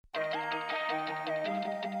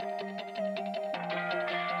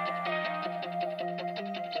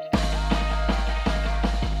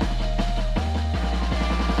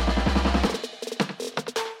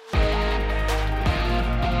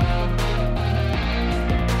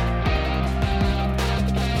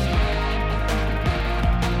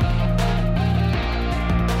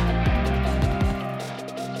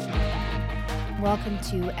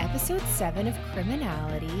welcome to episode 7 of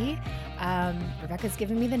Criminality. Rebecca's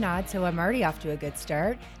giving me the nod, so I'm already off to a good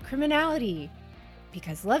start. Criminality,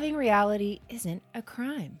 because loving reality isn't a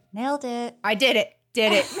crime. Nailed it. I did it.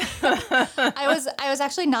 I was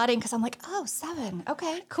actually nodding because I'm like, oh, 7.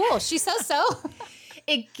 Okay, cool. She says so.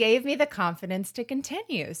 It gave me the confidence to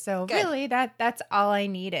continue. So Good. really, that's all I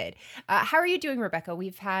needed. How are you doing, Rebecca?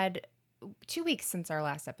 We've had 2 weeks since our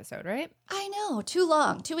last episode, right? I know, too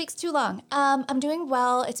long. 2 weeks too long. I'm doing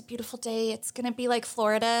well. It's a beautiful day. It's gonna be like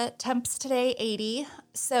Florida temps today, 80.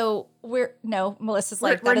 So Melissa's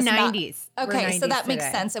like we're that is 90s. Not, We're okay, so 90s that makes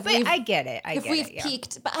today. sense. But I get it. If we've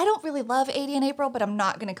peaked, but I don't really love 80 in April, but I'm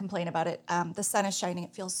not going to complain about it. The sun is shining.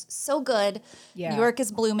 It feels so good. Yeah. New York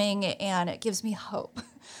is blooming, and it gives me hope.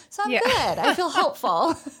 So I'm good. I feel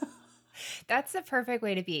hopeful. That's the perfect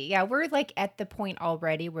way to be. Yeah, we're like at the point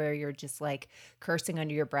already where you're just like cursing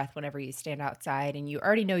under your breath whenever you stand outside and you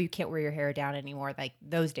already know you can't wear your hair down anymore. Like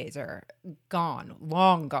those days are gone,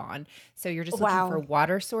 long gone. So you're just looking for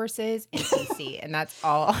water sources and AC, and that's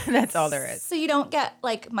all there is. So you don't get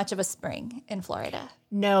like much of a spring in Florida.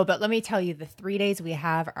 No, but let me tell you, the 3 days we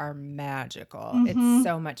have are magical. Mm-hmm. It's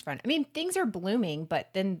so much fun. I mean, things are blooming, but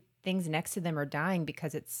then things next to them are dying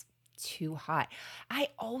because it's too hot. I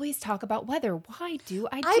always talk about weather. Why do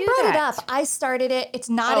I do that? I brought it up. I started it. It's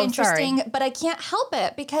not interesting, sorry. but I can't help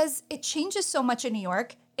it because it changes so much in New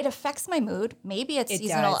York. It affects my mood. Maybe it's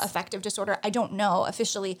seasonal affective disorder. I don't know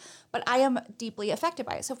officially, but I am deeply affected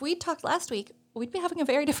by it. So if we talked last week, we'd be having a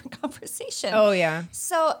very different conversation. Oh, yeah.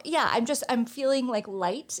 So yeah, I'm feeling like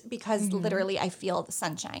light because literally I feel the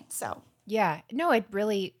sunshine. So yeah, no,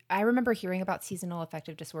 I remember hearing about seasonal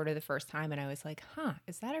affective disorder the first time and I was like,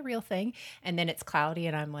 is that a real thing? And then it's cloudy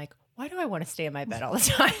and I'm like, why do I want to stay in my bed all the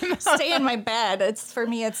time? Stay in my bed. For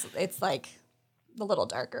me, it's like a little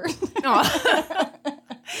darker.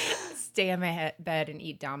 Stay in my bed and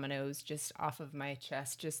eat Dominoes just off of my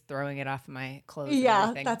chest, just throwing it off my clothes.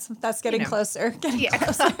 Yeah, that's getting closer. Getting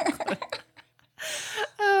closer.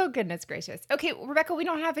 Oh, goodness gracious. Okay, Rebecca, we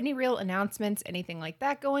don't have any real announcements, anything like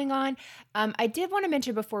that going on. I did want to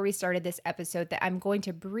mention before we started this episode that I'm going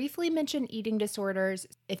to briefly mention eating disorders.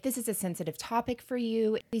 If this is a sensitive topic for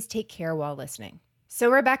you, please take care while listening. So,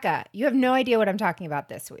 Rebecca, you have no idea what I'm talking about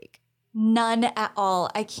this week. None at all.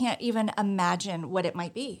 I can't even imagine what it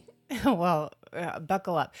might be. Well,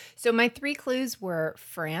 buckle up. So my 3 clues were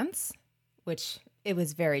France, which it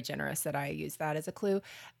was very generous that I used that as a clue.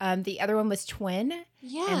 The other one was twin.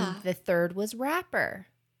 Yeah. And the third was rapper.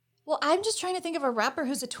 Well, I'm just trying to think of a rapper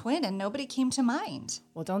who's a twin and nobody came to mind.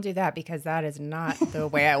 Well, don't do that because that is not the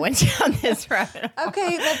way I went down this rabbit hole.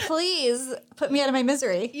 Okay, but please put me out of my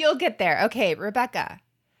misery. You'll get there. Okay, Rebecca.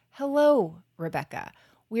 Hello, Rebecca.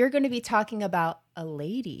 We are going to be talking about a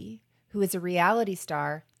lady who is a reality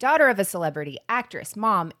star, daughter of a celebrity, actress,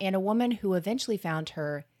 mom, and a woman who eventually found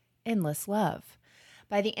her endless love.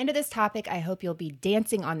 By the end of this topic, I hope you'll be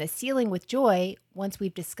dancing on the ceiling with joy once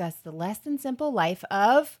we've discussed the less than simple life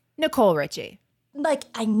of Nicole Richie. Like,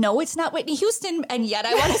 I know it's not Whitney Houston, and yet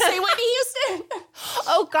I want to say Whitney Houston.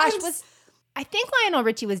 Oh, gosh. I think Lionel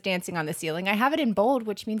Richie was dancing on the ceiling. I have it in bold,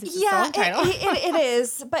 which means it's a song title. It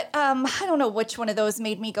is. But I don't know which one of those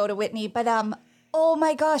made me go to Whitney. But oh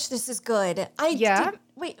my gosh, this is good.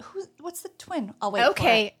 Wait, what's the twin? I'll wait for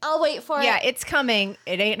it. I'll wait for it. Yeah, it's coming.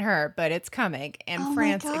 It ain't her, but it's coming. And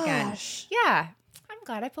France again. Yeah. I'm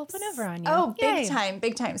glad I pulled one over on you. Oh, Yay.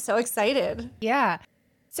 big time. So excited. Yeah.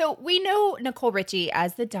 So we know Nicole Richie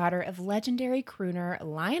as the daughter of legendary crooner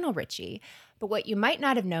Lionel Richie, but what you might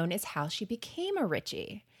not have known is how she became a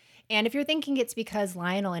Richie. And if you're thinking it's because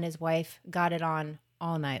Lionel and his wife got it on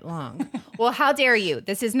all night long, well, how dare you?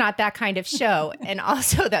 This is not that kind of show. And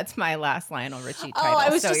also, that's my last Lionel Richie title. Oh, I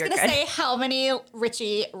was just going to say, how many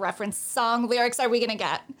Richie reference song lyrics are we going to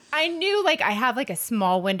get? I knew I have a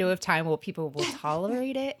small window of time where people will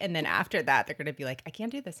tolerate it. And then after that, they're going to be like, I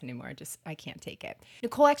can't do this anymore. I can't take it.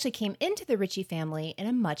 Nicole actually came into the Richie family in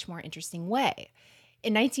a much more interesting way.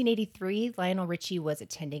 In 1983, Lionel Richie was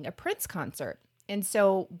attending a Prince concert. And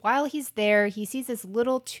so while he's there, he sees this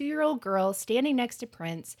little 2-year-old girl standing next to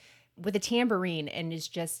Prince with a tambourine and is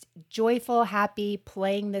just joyful, happy,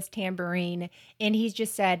 playing this tambourine. And he's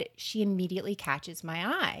just said, she immediately catches my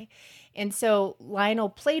eye. And so Lionel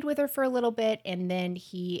played with her for a little bit. And then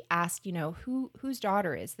he asked, whose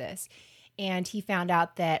daughter is this? And he found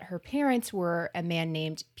out that her parents were a man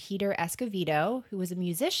named Peter Escovedo, who was a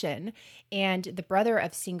musician, and the brother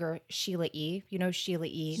of singer Sheila E. You know Sheila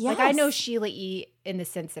E. Yes. I know Sheila E. in the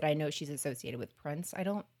sense that I know she's associated with Prince. I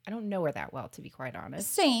don't know her that well, to be quite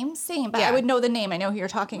honest. Same. But I would know the name. I know who you're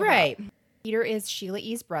talking about. Right. Peter is Sheila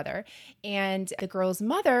E.'s brother, and the girl's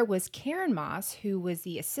mother was Karen Moss, who was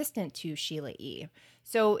the assistant to Sheila E.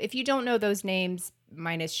 So if you don't know those names,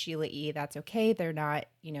 minus Sheila E., that's okay. They're not,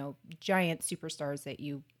 giant superstars that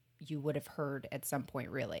you would have heard at some point,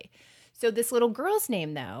 really. So this little girl's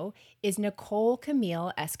name, though, is Nicole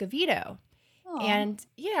Camille Escovedo. Aww.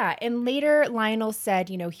 And later Lionel said,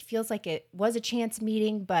 he feels like it was a chance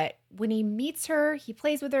meeting, but when he meets her, he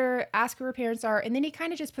plays with her, asks who her parents are, and then he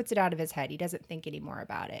kind of just puts it out of his head. He doesn't think anymore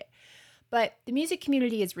about it. But the music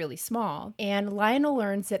community is really small, and Lionel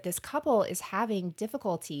learns that this couple is having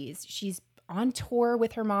difficulties. She's on tour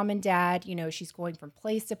with her mom and dad. She's going from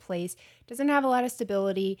place to place, doesn't have a lot of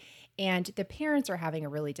stability, and the parents are having a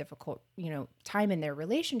really difficult, time in their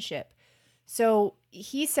relationship. So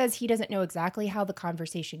he says he doesn't know exactly how the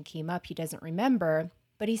conversation came up. He doesn't remember,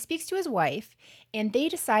 but he speaks to his wife, and they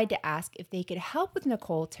decide to ask if they could help with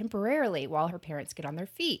Nicole temporarily while her parents get on their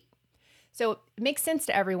feet. So it makes sense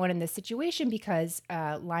to everyone in this situation because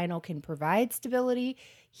Lionel can provide stability.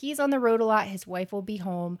 He's on the road a lot. His wife will be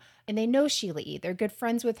home, and they know Sheila E. They're good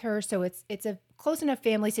friends with her, so it's a close enough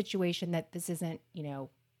family situation that this isn't,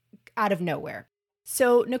 out of nowhere.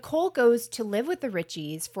 So Nicole goes to live with the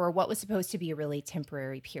Richies for what was supposed to be a really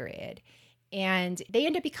temporary period, and they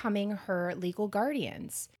end up becoming her legal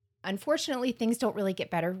guardians. Unfortunately, things don't really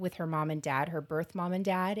get better with her mom and dad, her birth mom and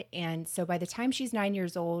dad, and so by the time she's 9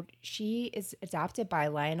 years old, she is adopted by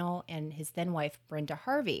Lionel and his then wife, Brenda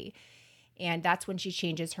Harvey, and that's when she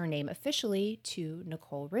changes her name officially to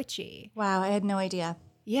Nicole Richie. Wow, I had no idea.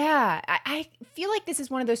 Yeah, I feel like this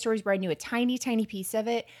is one of those stories where I knew a tiny, tiny piece of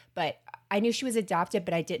it, but I knew she was adopted,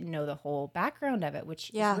 but I didn't know the whole background of it,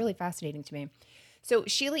 which is really fascinating to me. So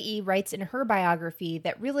Sheila E. writes in her biography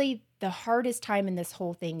that really the hardest time in this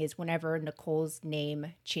whole thing is whenever Nicole's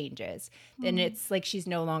name changes. Then it's like she's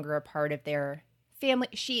no longer a part of their family.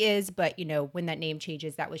 She is, but when that name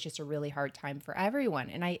changes, that was just a really hard time for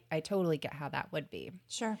everyone. And I totally get how that would be.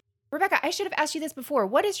 Sure. Rebecca, I should have asked you this before.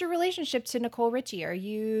 What is your relationship to Nicole Richie? Are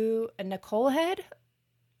you a Nicole head?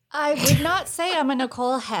 I would not say I'm a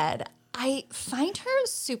Nicole head. I find her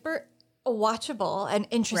super watchable and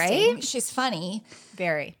interesting. Right? She's funny.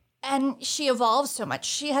 Very. And she evolves so much.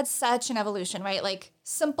 She had such an evolution, right? Like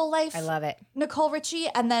Simple Life. I love it. Nicole Richie.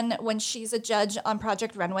 And then when she's a judge on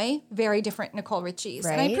Project Runway, very different Nicole Richie's.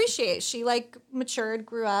 Right. And I appreciate she matured,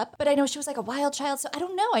 grew up. But I know she was like a wild child. So I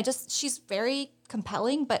don't know. She's very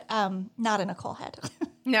compelling, but not a Nicole head.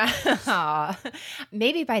 No.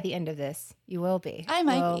 Maybe by the end of this, you will be. I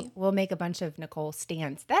might be. We'll make a bunch of Nicole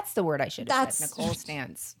stans. That's the word I should have said. Nicole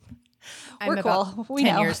stans. We're about cool. We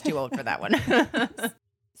 10 know. years too old for that one.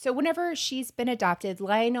 So whenever she's been adopted,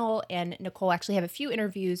 Lionel and Nicole actually have a few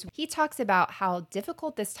interviews. He talks about how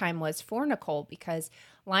difficult this time was for Nicole because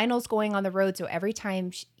Lionel's going on the road. So every time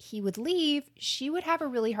he would leave, she would have a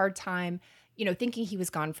really hard time, thinking he was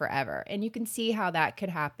gone forever. And you can see how that could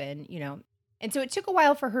happen, And so it took a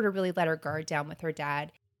while for her to really let her guard down with her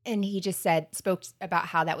dad. And he just spoke about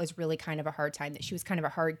how that was really kind of a hard time, that she was kind of a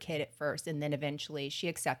hard kid at first. And then eventually she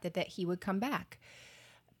accepted that he would come back.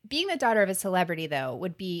 Being the daughter of a celebrity, though,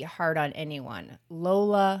 would be hard on anyone.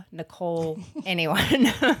 Lola, Nicole, anyone.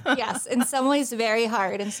 Yes, in some ways very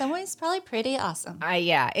hard. In some ways probably pretty awesome.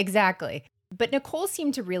 Yeah, exactly. But Nicole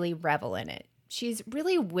seemed to really revel in it. She's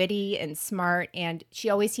really witty and smart, and she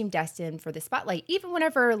always seemed destined for the spotlight. Even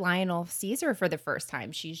whenever Lionel sees her for the first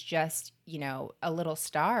time, she's just, a little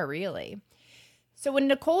star, really. So when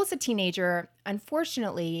Nicole's a teenager,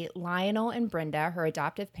 unfortunately, Lionel and Brenda, her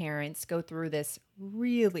adoptive parents, go through this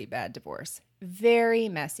really bad divorce. Very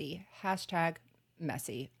messy.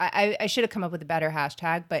 #messy. I should have come up with a better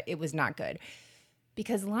hashtag, but it was not good.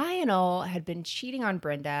 Because Lionel had been cheating on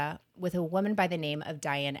Brenda with a woman by the name of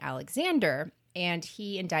Diane Alexander, and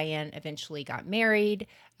he and Diane eventually got married,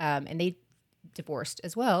 and they divorced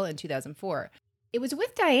as well in 2004. It was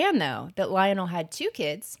with Diane, though, that Lionel had 2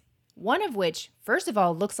 kids, one of which, first of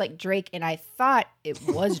all, looks like Drake, and I thought it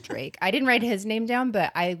was Drake. I didn't write his name down,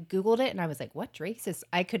 but I Googled it, and I was like, what Drake is this?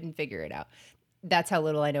 I couldn't figure it out. That's how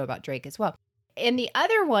little I know about Drake as well. And the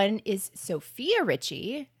other one is Sophia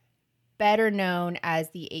Richie, better known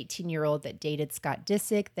as the 18-year-old that dated Scott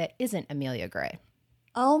Disick that isn't Amelia Gray.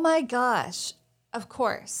 Oh my gosh. Of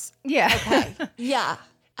course. Yeah. Okay. Yeah.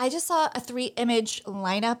 I just saw a 3-image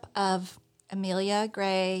lineup of Amelia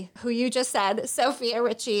Gray, who you just said, Sophia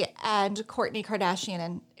Richie, and Kourtney Kardashian.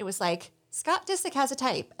 And it was like, Scott Disick has a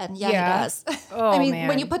type. And he does. Oh, man.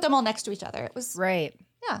 When you put them all next to each other, it was. Right.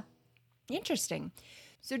 Yeah. Interesting.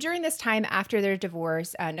 So during this time after their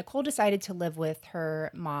divorce, Nicole decided to live with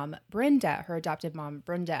her mom, Brenda, her adoptive mom,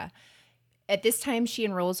 Brenda. At this time, she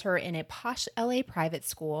enrolls her in a posh LA private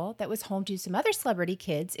school that was home to some other celebrity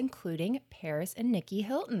kids, including Paris and Nikki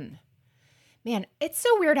Hilton. Man, it's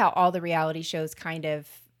so weird how all the reality shows kind of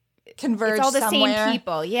converge. It's all the somewhere. Same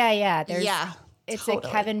people. Yeah. It's totally.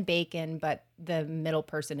 a Kevin Bacon, but the middle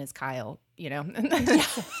person is Kyle,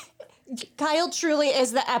 Kyle truly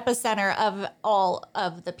is the epicenter of all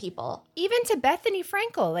of the people. Even to Bethany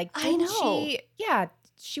Frankel. Like, I know.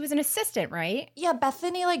 She was an assistant, right? Yeah,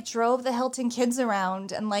 Bethany drove the Hilton kids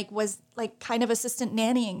around and was kind of assistant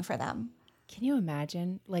nannying for them. Can you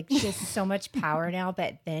imagine? She has so much power now,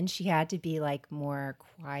 but then she had to be more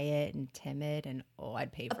quiet and timid, and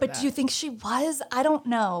I'd pay for that. But do you think she was? I don't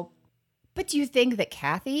know. But do you think that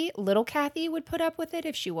little Kathy would put up with it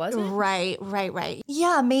if she wasn't? Right.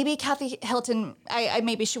 Yeah, maybe Kathy Hilton,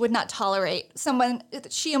 maybe she would not tolerate someone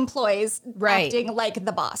that she employs acting like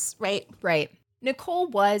the boss, right? Right. Nicole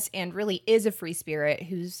was and really is a free spirit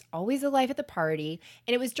who's always alive at the party.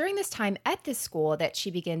 And it was during this time at this school that she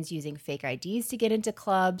begins using fake IDs to get into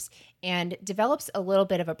clubs and develops a little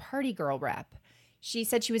bit of a party girl rep. She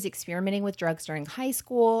said she was experimenting with drugs during high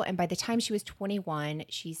school. And by the time she was 21,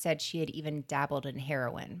 she said she had even dabbled in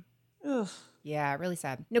heroin. Ugh. Yeah, really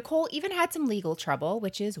sad. Nicole even had some legal trouble,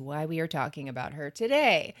 which is why we are talking about her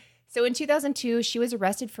today. So in 2002, she was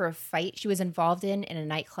arrested for a fight she was involved in a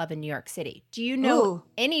nightclub in New York City. Do you know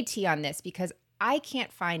any tea on this? Because I can't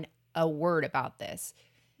find a word about this.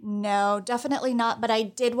 No, definitely not. But I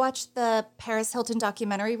did watch the Paris Hilton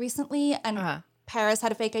documentary recently, and Paris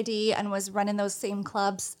had a fake ID and was running those same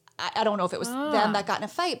clubs. I don't know if it was them that got in a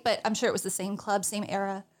fight, but I'm sure it was the same club, same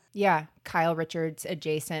era. Yeah, Kyle Richards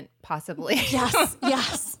adjacent, possibly.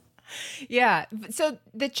 Yes. Yeah. So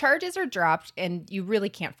the charges are dropped and you really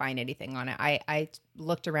can't find anything on it. I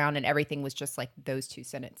looked around and everything was just those two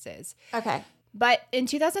sentences. Okay. But in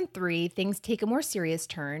 2003, things take a more serious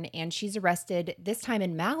turn and she's arrested, this time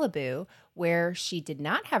in Malibu, where she did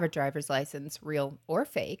not have a driver's license, real or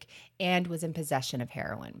fake, and was in possession of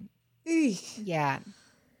heroin. Eek. Yeah.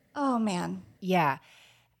 Oh, man. Yeah.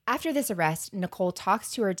 After this arrest, Nicole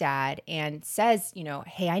talks to her dad and says,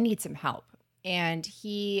 hey, I need some help. And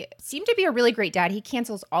he seemed to be a really great dad. He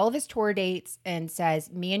cancels all of his tour dates and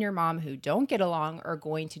says, me and your mom, who don't get along, are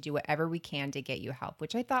going to do whatever we can to get you help,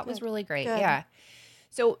 which I thought was really great. Good. Yeah.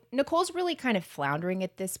 So Nicole's really kind of floundering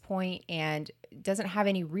at this point and doesn't have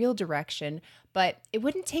any real direction, but it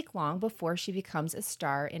wouldn't take long before she becomes a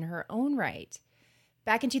star in her own right.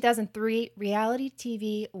 Back in 2003, reality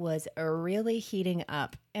TV was really heating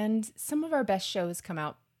up, and some of our best shows come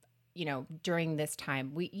out during this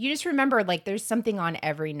time. You just remember there's something on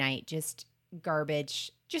every night, just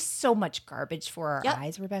garbage, just so much garbage for our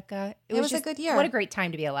eyes, Rebecca. It was a good year. What a great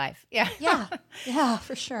time to be alive. Yeah. Yeah,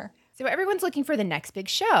 for sure. So everyone's looking for the next big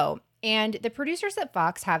show. And the producers at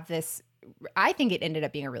Fox have this, I think it ended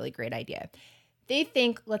up being a really great idea. They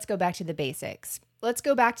think, let's go back to the basics. Let's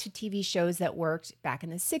go back to TV shows that worked back in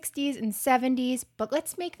the 60s and 70s, but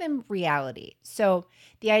let's make them reality. So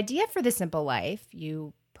the idea for The Simple Life,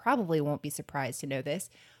 you probably won't be surprised to know this,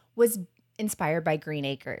 was inspired by Green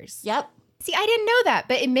Acres. Yep. See, I didn't know that,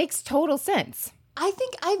 but it makes total sense. I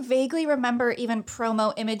think I vaguely remember even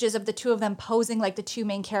promo images of the two of them posing like the two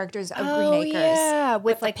main characters of Green Acres. Yeah,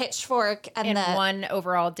 with the pitchfork and the one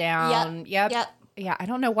overall down. Yep. Yeah, I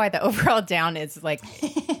don't know why the overall down is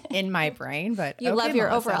in my brain, but you love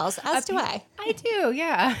your overalls, as do I. I do,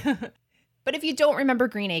 yeah. But if you don't remember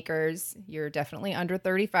Green Acres, you're definitely under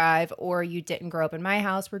 35, or you didn't grow up in my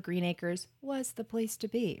house where Green Acres was the place to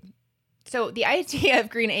be. So the idea of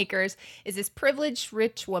Green Acres is this privileged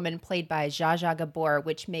rich woman played by Zsa Zsa Gabor,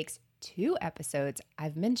 which makes 2 episodes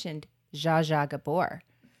I've mentioned Zsa Zsa Gabor.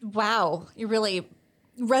 Wow, you're really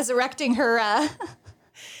resurrecting her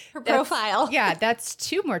her profile. Yeah, that's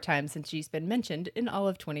 2 more times since she's been mentioned in all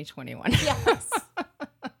of 2021. Yes.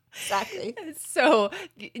 Exactly. So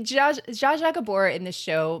Zsa Zsa Gabor in the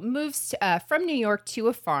show moves from New York to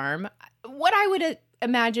a farm. What I would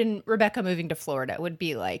imagine Rebecca moving to Florida would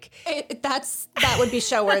be like. That would be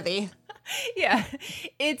show worthy. Yeah.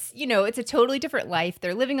 It's a totally different life.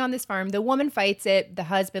 They're living on this farm. The woman fights it. The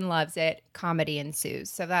husband loves it. Comedy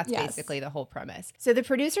ensues. So that's basically the whole premise. So the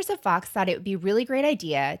producers of Fox thought it would be a really great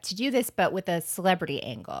idea to do this, but with a celebrity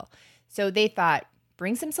angle. So they thought,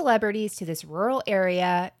 bring some celebrities to this rural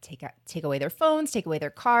area, take away their phones, take away their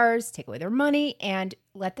cars, take away their money, and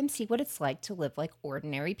let them see what it's like to live like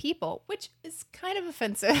ordinary people, which is kind of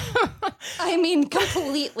offensive. I mean,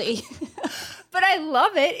 completely. But I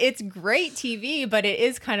love it. It's great TV, but it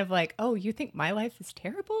is kind of like, oh, you think my life is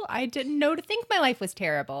terrible? I didn't know to think my life was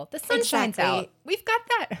terrible. The sun shines out. We've got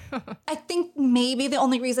that. I think maybe the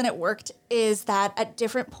only reason it worked is that at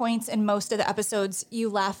different points in most of the episodes, you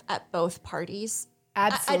laugh at both parties.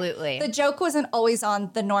 Absolutely. The joke wasn't always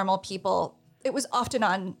on the normal people. It was often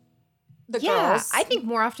on the girls. I think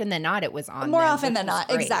more often than not it was on More them, often than not.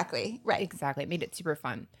 Great. Exactly. Right. Exactly. It made it super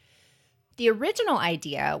fun. The original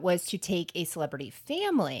idea was to take a celebrity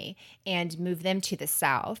family and move them to the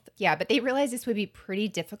South. Yeah, but they realized this would be pretty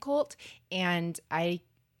difficult. And I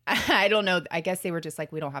don't know. I guess they were just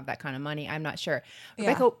like, we don't have that kind of money. I'm not sure.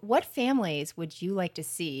 Rebecca, what families would you like to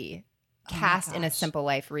see cast in a Simple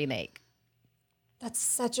Life remake? That's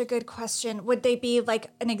such a good question. Would they be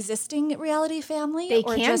like an existing reality family? They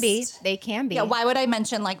can be. They can be. Yeah. Why would I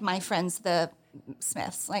mention like my friends, the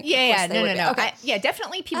Smiths? Like, no. Okay.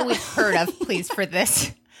 Definitely people we've heard of, please, for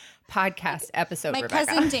this podcast episode. My Rebecca.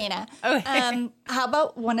 cousin Dana. Okay. How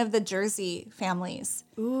about one of the Jersey families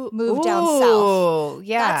moved down south?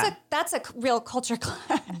 Yeah, that's a real culture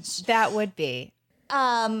clash. That would be.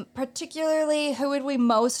 Particularly, who would we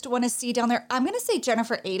most want to see down there? I'm going to say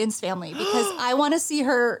Jennifer Aydin's family because I want to see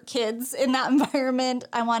her kids in that environment.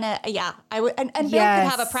 I want to, I would, and Bill could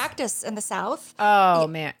have a practice in the South. Oh,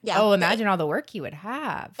 man. Yeah. Oh, imagine all the work he would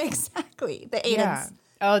have. Exactly. The Aydins. Yeah.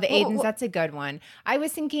 Oh, the Aydins, that's a good one. I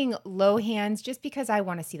was thinking Lohans just because I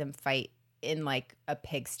want to see them fight in like a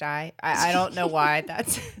pigsty. I don't know why.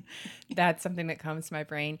 That's something that comes to my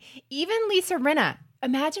brain. Even Lisa Rinna.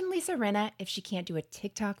 Imagine Lisa Rinna if she can't do a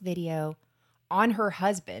TikTok video on her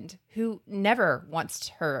husband who never wants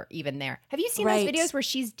her even there. Have you seen those videos where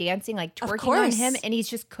she's dancing, like twerking on him and he's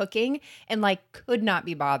just cooking and like could not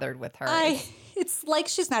be bothered with her? It's like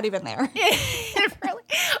she's not even there.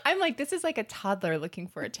 I'm like, this is like a toddler looking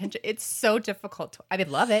for attention. It's so difficult. I would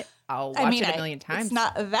love it. I'll watch it a million times. It's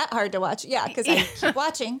not that hard to watch. Yeah, because I keep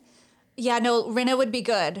watching. Yeah, no, Rinna would be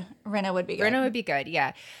good. Rinna would be good,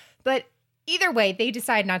 yeah. But either way, they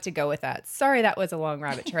decide not to go with that. Sorry, that was a long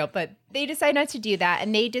rabbit trail, but they decide not to do that,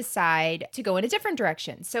 and they decide to go in a different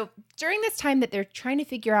direction. So during this time that they're trying to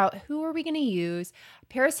figure out who are we going to use,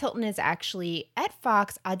 Paris Hilton is actually at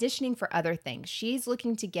Fox auditioning for other things. She's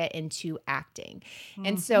looking to get into acting. Mm-hmm.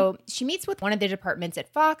 And so she meets with one of the departments at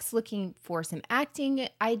Fox looking for some acting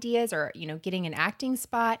ideas or, getting an acting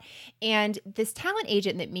spot. And this talent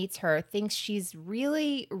agent that meets her thinks she's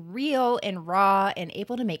really real and raw and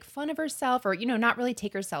able to make fun of herself or, not really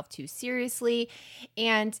take herself too seriously.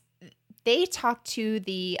 And they talk to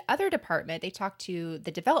the other department. They talk to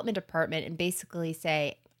the development department and basically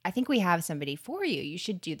say, I think we have somebody for you. You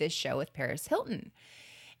should do this show with Paris Hilton.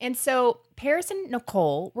 And so Paris and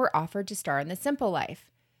Nicole were offered to star in The Simple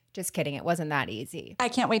Life. Just kidding. It wasn't that easy. I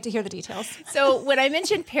can't wait to hear the details. So when I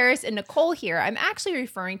mentioned Paris and Nicole here, I'm actually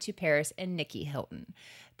referring to Paris and Nikki Hilton.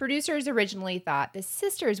 Producers originally thought the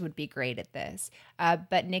sisters would be great at this,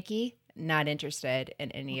 but Nikki, not interested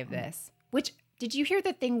in any of this. Which, did you hear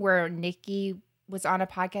the thing where Nikki was on a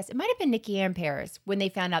podcast? It might have been Nikki and Paris when they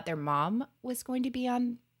found out their mom was going to be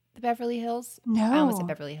on the Beverly Hills. No. I almost said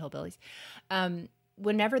Beverly Hillbillies.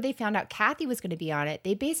 Whenever they found out Kathy was going to be on it,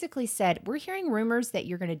 they basically said, we're hearing rumors that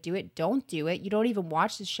you're going to do it. Don't do it. You don't even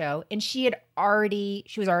watch the show. And she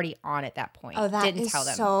was already on at that point. Oh, that Didn't is tell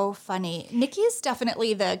them. So funny. Nikki is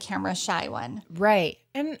definitely the camera shy one. Right.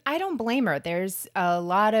 And I don't blame her. There's a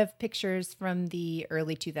lot of pictures from the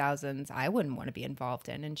early 2000s I wouldn't want to be involved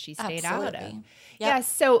in, and she stayed out of. Yep. Yeah,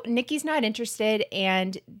 so Nikki's not interested,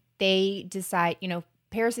 and they decide,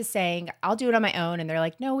 Paris is saying, I'll do it on my own. And they're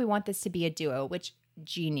like, no, we want this to be a duo, which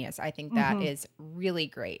genius. I think that is really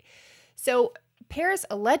great. So Paris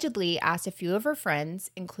allegedly asked a few of her friends,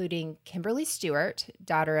 including Kimberly Stewart,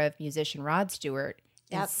 daughter of musician Rod Stewart,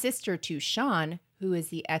 and sister to Sean, who is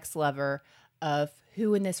the ex-lover of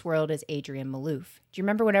Who in This World is Adrienne Maloof. Do you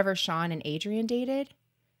remember whenever Sean and Adrienne dated?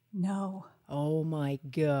 No. Oh my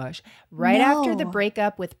gosh. Right after the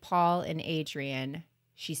breakup with Paul and Adrienne,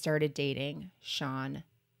 she started dating Sean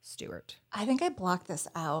Stewart. I think I blocked this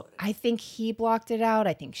out. I think he blocked it out.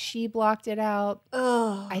 I think she blocked it out.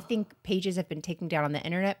 Ugh. I think pages have been taken down on the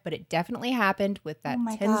internet, but it definitely happened with that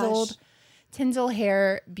tinsel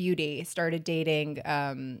hair beauty started dating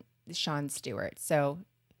Sean Stewart. So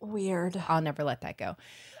weird. I'll never let that go.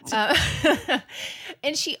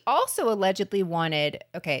 And she also allegedly wanted,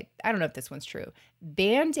 I don't know if this one's true,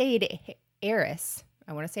 Band-Aid heiress,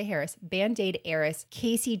 I want to say Harris, Band-Aid heiress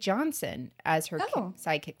Casey Johnson as her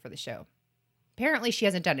sidekick for the show. Apparently she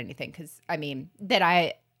hasn't done anything because, in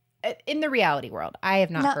the reality world, I have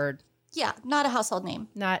not heard Yeah, not a household name.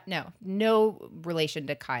 No relation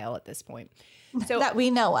to Kyle at this point. So that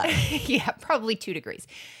we know of. yeah, probably 2 degrees.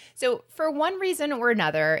 So for one reason or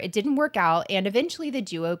another, it didn't work out. And eventually the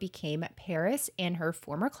duo became Paris and her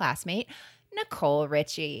former classmate, Nicole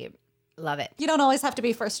Richie. Love it. You don't always have to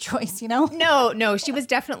be first choice, you know? No, she was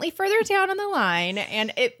definitely further down on the line.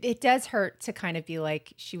 And it does hurt to kind of be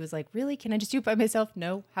like, she was like, really? Can I just do it by myself?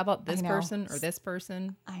 No. How about this person or this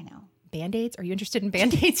person? I know. Band-Aids? Are you interested in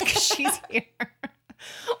Band-Aids? Because she's here.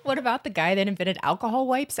 What about the guy that invented alcohol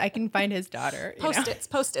wipes? I can find his daughter.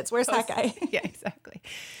 Post-its. Where's that guy? Yeah, exactly.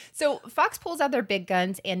 So Fox pulls out their big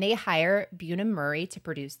guns and they hire Buna Murray to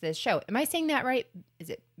produce this show. Am I saying that right? Is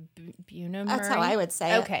it Buna Murray? That's how I would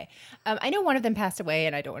say it. Okay. I know one of them passed away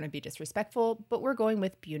and I don't want to be disrespectful, but we're going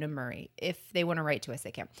with Buna Murray. If they want to write to us,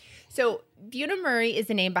 they can. So Buna Murray is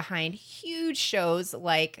the name behind huge shows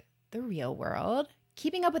like The Real World.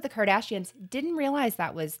 Keeping Up with the Kardashians. Didn't realize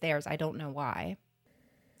that was theirs. I don't know why.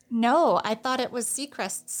 No, I thought it was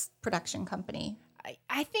Seacrest's production company.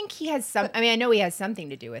 I think he has some. I know he has something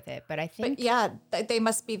to do with it, but I think. But yeah, they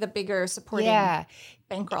must be the bigger supporting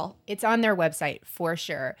bankroll. It's on their website for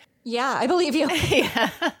sure. Yeah, I believe you. Yeah.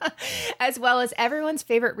 As well as everyone's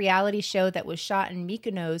favorite reality show that was shot in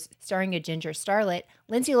Mykonos, starring a ginger starlet,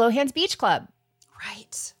 Lindsay Lohan's Beach Club.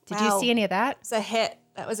 Right. Did you see any of that? It was a hit.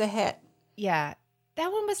 That was a hit. Yeah,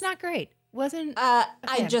 that one was not great. Wasn't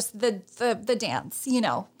I just the dance,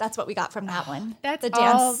 that's what we got from that one. That's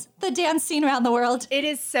the dance scene around the world. It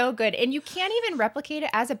is so good. And you can't even replicate it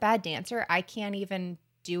as a bad dancer. I can't even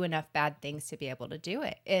do enough bad things to be able to do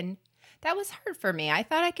it. And that was hard for me. I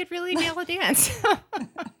thought I could really nail a dance.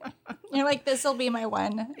 You're like, this will be my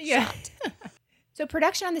one shot. So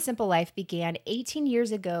production on The Simple Life began 18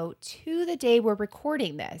 years ago to the day we're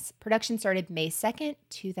recording this. Production started May 2nd,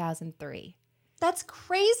 2003. That's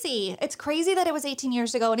crazy. It's crazy that it was 18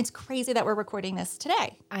 years ago, and it's crazy that we're recording this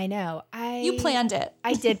today. I know. You planned it.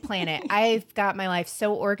 I did plan it. I've got my life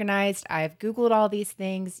so organized. I've Googled all these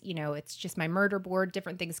things. It's just my murder board,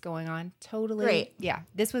 different things going on. Totally. Great. Yeah.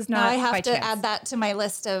 This was not now I have by to chance. add that to my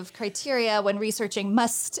list of criteria when researching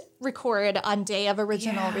must record on day of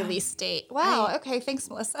original release date. Wow. Okay. Thanks,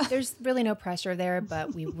 Melissa. There's really no pressure there,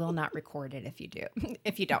 but we will not record it if you do.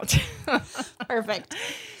 If you don't. Perfect.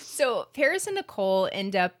 So Paris and Nicole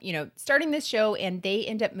end up, starting this show, and they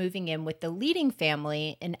end up moving in with the leading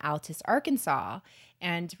family in Altus, Arkansas.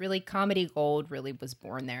 And really, comedy gold really was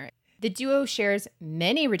born there. The duo shares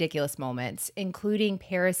many ridiculous moments, including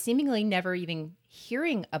Paris seemingly never even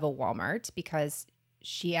hearing of a Walmart because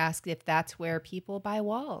she asked if that's where people buy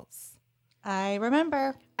walls. I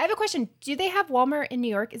remember. I have a question. Do they have Walmart in New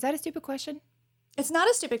York? Is that a stupid question? It's not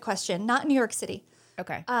a stupid question. Not in New York City.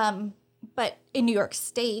 Okay. But in New York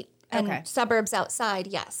State and suburbs outside,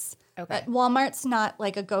 yes. Okay. But Walmart's not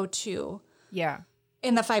like a go-to. Yeah.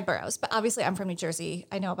 In the 5 boroughs. But obviously I'm from New Jersey.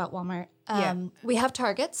 I know about Walmart. We have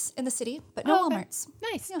Targets in the city, but no Walmarts.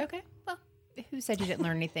 Nice. Yeah. Okay. Well, who said you didn't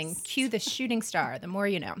learn anything? Cue the shooting star. The more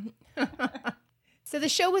you know. So the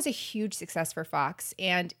show was a huge success for Fox,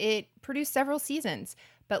 and it produced several seasons.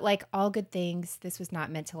 But like all good things, this was not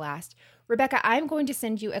meant to last. Rebecca, I'm going to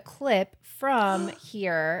send you a clip from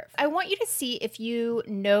here. I want you to see if you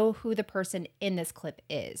know who the person in this clip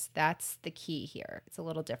is. That's the key here. It's a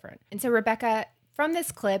little different. And so, Rebecca, from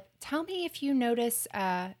this clip, tell me if you notice,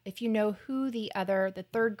 if you know who the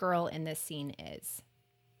third girl in this scene is.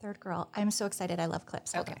 Third girl. I'm so excited. I love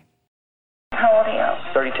clips. Okay. How old are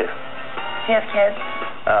you? 32. Do you have kids?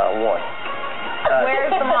 One.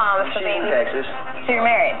 Where's the mom? She's in Texas. So you're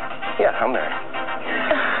married? Yeah, I'm married.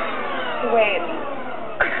 Wait.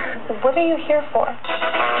 What are you here for?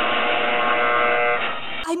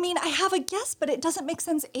 I mean, I have a guess, but it doesn't make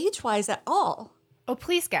sense age-wise at all. Oh,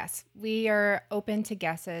 please guess. We are open to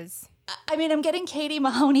guesses. I mean, I'm getting Katie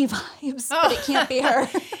Mahoney vibes, but it can't be her.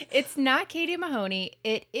 It's not Katie Mahoney.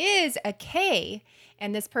 It is a K.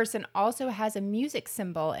 And this person also has a music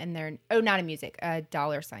symbol in their, a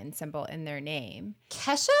dollar sign symbol in their name.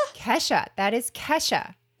 Kesha? Kesha. That is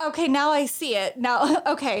Kesha. Okay, now I see it. Now,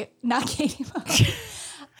 okay, not Katie Mahoney.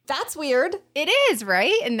 That's weird. It is,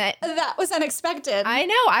 right? And that was unexpected. I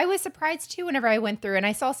know. I was surprised too whenever I went through and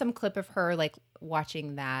I saw some clip of her like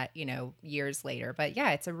watching that, years later. But yeah,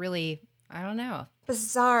 it's a really, I don't know.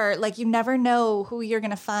 Bizarre. Like you never know who you're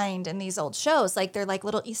going to find in these old shows. Like they're like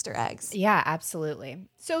little Easter eggs. Yeah, absolutely.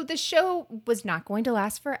 So the show was not going to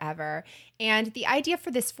last forever. And the idea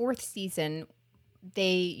for this 4th season,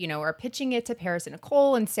 they, are pitching it to Paris and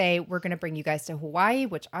Nicole and say, we're going to bring you guys to Hawaii,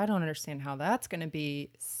 which I don't understand how that's going to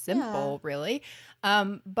be simple, really.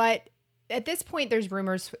 But at this point, there's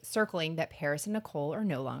rumors circling that Paris and Nicole are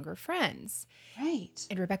no longer friends. Right.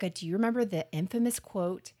 And Rebecca, do you remember the infamous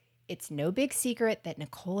quote? It's no big secret that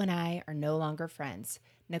Nicole and I are no longer friends.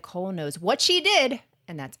 Nicole knows what she did,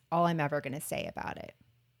 and that's all I'm ever going to say about it.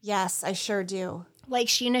 Yes, I sure do. Like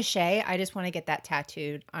Sheena Shea, I just want to get that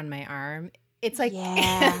tattooed on my arm. It's like,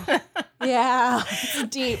 yeah, yeah, it's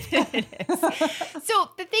deep. It is.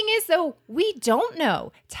 So the thing is, though, we don't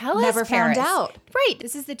know. Tell us, Never Paris. found out. Right.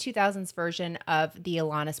 This is the 2000s version of the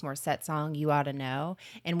Alanis Morissette song, You Oughta Know.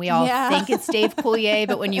 And we all think it's Dave Coulier,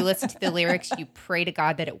 but when you listen to the lyrics, you pray to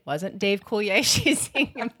God that it wasn't Dave Coulier she's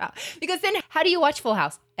singing about. Because then how do you watch Full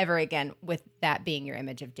House ever again with that being your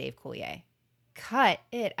image of Dave Coulier? Cut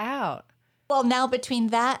it out. Well, now between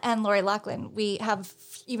that and Lori Loughlin, we have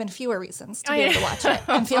even fewer reasons to be able to watch it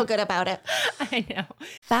and feel good about it. I know.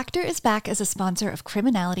 Factor is back as a sponsor of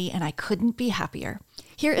Criminality, and I couldn't be happier.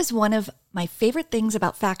 Here is one of my favorite things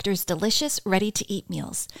about Factor's delicious, ready-to-eat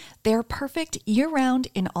meals. They're perfect year-round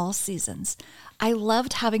in all seasons. I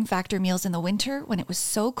loved having Factor meals in the winter when it was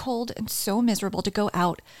so cold and so miserable to go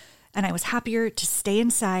out, and I was happier to stay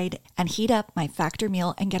inside and heat up my Factor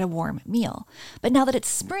meal and get a warm meal. But now that it's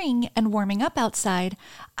spring and warming up outside,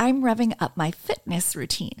 I'm revving up my fitness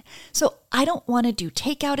routine. So I don't want to do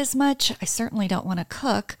takeout as much. I certainly don't want to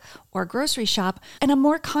cook or grocery shop, and I'm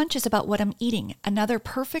more conscious about what I'm eating. Another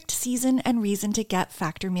perfect season and reason to get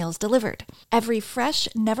Factor meals delivered. Every fresh,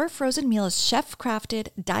 never frozen meal is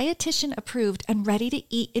chef-crafted, dietitian approved, and ready to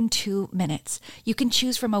eat in 2 minutes. You can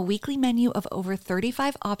choose from a weekly menu of over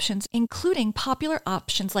 35 options, including popular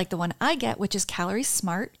options like the one I get, which is Calorie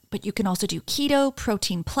Smart, but you can also do keto,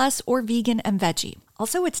 protein plus, or vegan and veggie.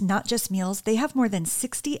 Also, it's not just meals. They have more than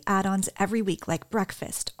 60 add-ons every week, like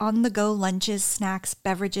breakfast, on-the-go lunches, snacks,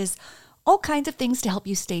 beverages, all kinds of things to help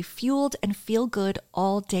you stay fueled and feel good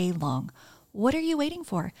all day long. What are you waiting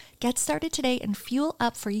for? Get started today and fuel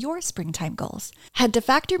up for your springtime goals. Head to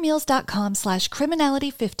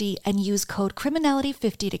factormeals.com/criminality50 and use code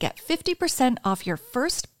criminality50 to get 50% off your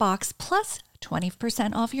first box plus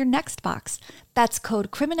 20% off your next box. That's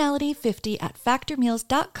code criminality50 at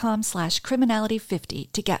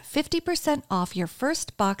factormeals.com/criminality50 to get 50% off your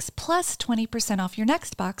first box plus 20% off your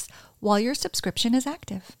next box while your subscription is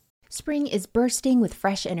active. Spring is bursting with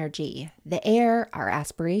fresh energy. The air, our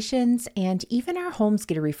aspirations, and even our homes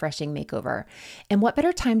get a refreshing makeover. And what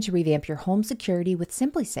better time to revamp your home security with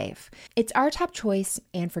SimpliSafe? It's our top choice,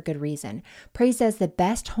 and for good reason. Praised as the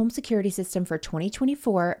best home security system for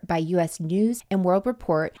 2024 by U.S. News and World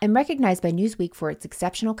Report, and recognized by Newsweek for its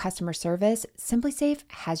exceptional customer service, SimpliSafe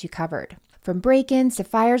has you covered. From break-ins to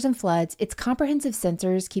fires and floods, its comprehensive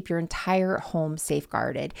sensors keep your entire home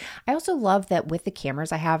safeguarded. I also love that with the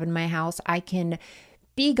cameras I have in my house, I can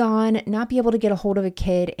be gone, not be able to get a hold of a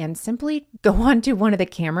kid, and simply go onto one of the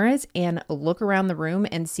cameras and look around the room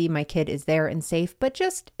and see my kid is there and safe, but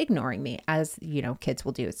just ignoring me, as you know, kids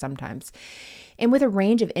will do sometimes. And with a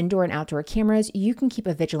range of indoor and outdoor cameras, you can keep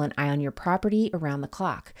a vigilant eye on your property around the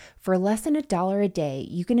clock. For less than $1 a day,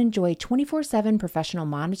 you can enjoy 24/7 professional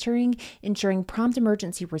monitoring, ensuring prompt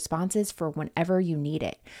emergency responses for whenever you need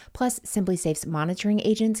it. Plus, SimpliSafe's monitoring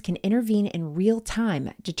agents can intervene in real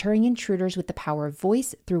time, deterring intruders with the power of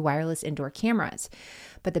voice through wireless indoor cameras.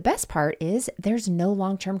 But the best part is there's no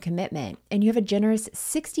long-term commitment, and you have a generous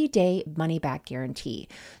 60-day money-back guarantee.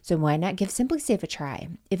 So why not give SimpliSafe a try?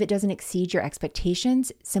 If it doesn't exceed your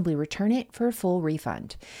expectations, simply return it for a full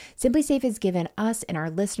refund. SimpliSafe has given us and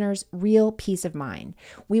our listeners real peace of mind.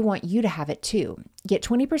 We want you to have it too. Get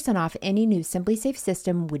 20% off any new SimpliSafe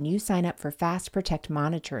system when you sign up for Fast Protect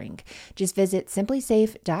monitoring. Just visit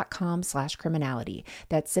simplysafe.com/criminality.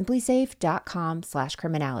 That's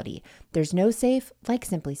simplysafe.com/criminality. There's no safe like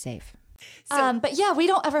SimpliSafe. But yeah, we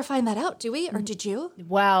don't ever find that out, do we? Or did you?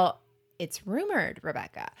 Well, it's rumored,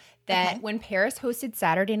 Rebecca, that when Paris hosted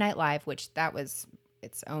Saturday Night Live, which that was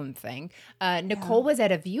its own thing, Nicole was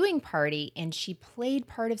at a viewing party and she played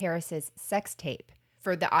part of Paris's sex tape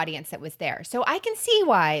for the audience that was there. So I can see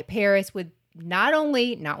why Paris would not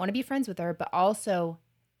only not want to be friends with her, but also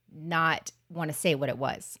not want to say what it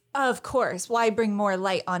was. Of course. Why bring more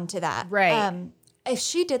light onto that? Right. If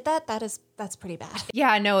she did that, that's pretty bad.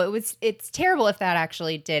 Yeah, no, it's terrible if that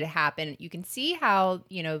actually did happen. You can see how,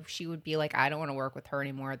 she would be like, I don't want to work with her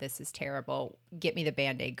anymore. This is terrible. Get me the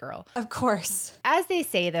Band-Aid girl. Of course. As they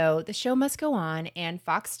say, though, the show must go on, and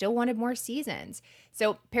Fox still wanted more seasons.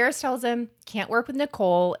 So Paris tells him, can't work with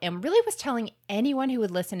Nicole, and really was telling anyone who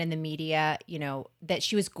would listen in the media, that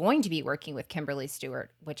she was going to be working with Kimberly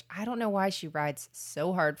Stewart, which I don't know why she rides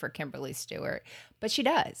so hard for Kimberly Stewart, but she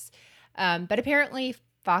does. But apparently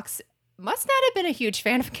Fox must not have been a huge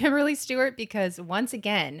fan of Kimberly Stewart because once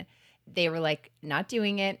again, they were like not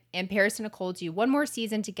doing it. And Paris and Nicole do one more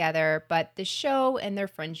season together, but the show and their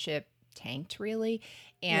friendship tanked really.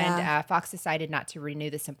 And Fox decided not to renew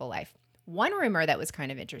The Simple Life. One rumor that was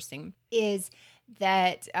kind of interesting is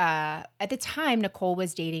that at the time, Nicole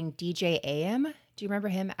was dating DJ AM. Do you remember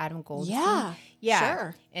him, Adam Goldstein? Yeah,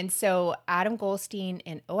 sure. And so Adam Goldstein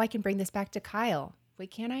and, I can bring this back to Kyle.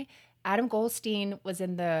 Wait, can I? Adam Goldstein was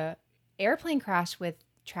in the airplane crash with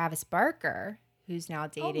Travis Barker, who's now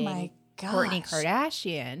dating Kourtney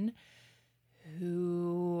Kardashian,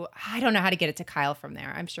 who, I don't know how to get it to Kyle from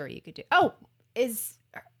there. I'm sure you could do. Is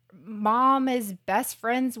mom is best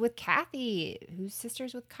friends with Kathy, who's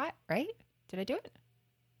sisters with Kyle, right? Did I do it?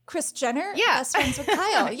 Kris Jenner? Yeah. Best friends with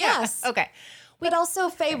Kyle, yes. Okay. But also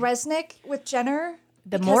Faye Resnick with Jenner.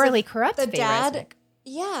 The morally corrupt the Faye dad. Resnick.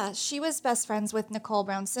 Yeah, she was best friends with Nicole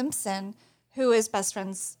Brown Simpson, who is best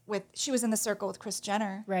friends with, she was in the circle with Kris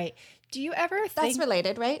Jenner. Right. Do you ever think. That's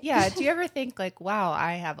related, right? Yeah. Do you ever think like, wow,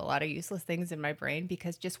 I have a lot of useless things in my brain?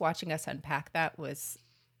 Because just watching us unpack that was.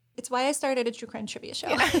 It's why I started a true crime trivia show.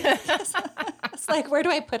 Yeah. It's like, where do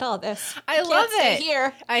I put all this? I love stay it.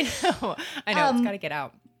 Here. I know. It's got to get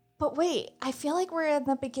out. But wait, I feel like we're in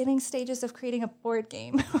the beginning stages of creating a board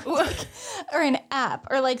game or an app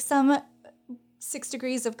or like some 6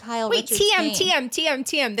 Degrees of Kyle Wait, Richards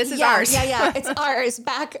TM. This is ours. Yeah. It's ours.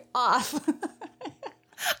 Back off.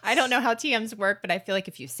 I don't know how TMs work, but I feel like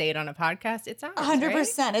if you say it on a podcast, it's ours.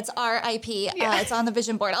 100%. Right? It's our IP. It's on the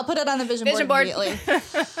vision board. I'll put it on the vision board immediately.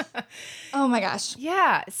 Oh my gosh.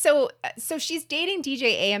 Yeah. So she's dating DJ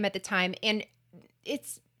AM at the time, and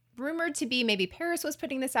it's rumored to be maybe Paris was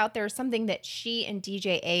putting this out there, something that she and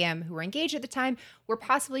DJ AM, who were engaged at the time, were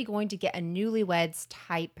possibly going to get a newlyweds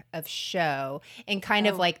type of show, and kind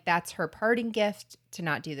of like that's her parting gift to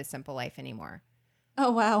not do The Simple Life anymore.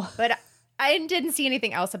 Oh, wow. But I didn't see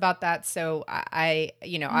anything else about that, so I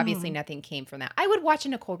obviously nothing came from that. I would watch a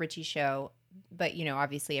Nicole Richie show, but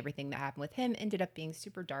obviously everything that happened with him ended up being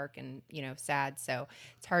super dark and sad, so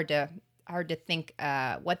it's hard to think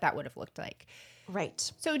what that would have looked like.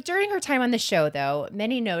 Right. So during her time on the show, though,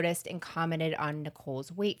 many noticed and commented on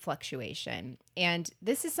Nicole's weight fluctuation. And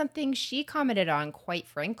this is something she commented on, quite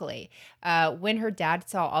frankly. When her dad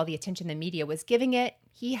saw all the attention the media was giving it,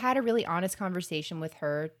 he had a really honest conversation with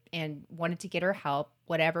her and wanted to get her help,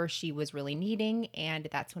 whatever she was really needing. And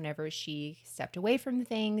that's whenever she stepped away from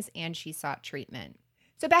things and she sought treatment.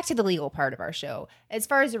 So back to the legal part of our show. As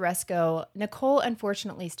far as arrests go, Nicole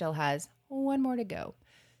unfortunately still has one more to go.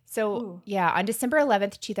 So, on December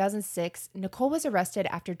 11th, 2006, Nicole was arrested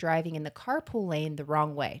after driving in the carpool lane the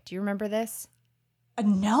wrong way. Do you remember this?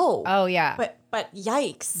 No. Oh, yeah. But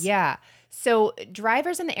yikes. Yeah. So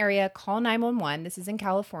drivers in the area call 911. This is in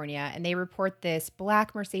California. And they report this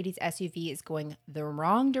black Mercedes SUV is going the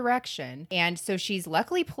wrong direction. And so she's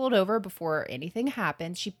luckily pulled over before anything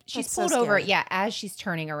happens. She's pulled over, as she's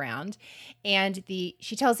turning around. And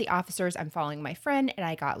she tells the officers, I'm following my friend and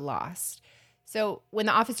I got lost. So when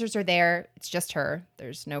the officers are there, it's just her.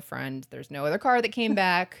 There's no friend. There's no other car that came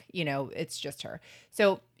back. It's just her.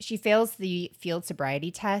 So she fails the field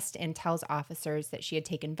sobriety test and tells officers that she had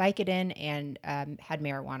taken Vicodin and had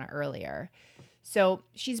marijuana earlier. So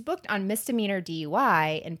she's booked on misdemeanor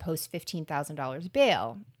DUI and posts $15,000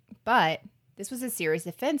 bail. But this was a serious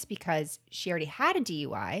offense because she already had a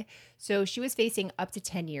DUI. So she was facing up to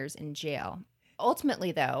 10 years in jail.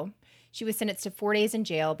 Ultimately, though, she was sentenced to 4 days in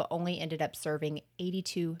jail, but only ended up serving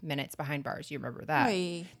 82 minutes behind bars. You remember that?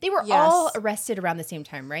 Right. They were all arrested around the same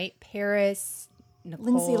time, right? Paris, Nicole,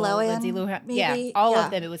 Lindsay Lohan. Maybe? Yeah, all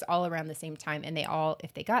of them. It was all around the same time. And they all,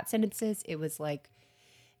 if they got sentences, it was like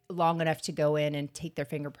long enough to go in and take their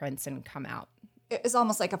fingerprints and come out. It was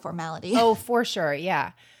almost like a formality. Oh, for sure.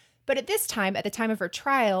 Yeah. But at this time, at the time of her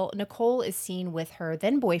trial, Nicole is seen with her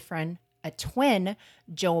then boyfriend, a twin,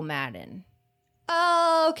 Joel Madden.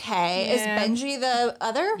 Okay. Yeah. Is Benji the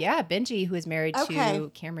other? Yeah, Benji, who is married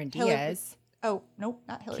to Cameron Diaz. Oh, no,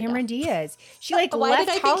 not Hillary Cameron Duff. Diaz. She left Why did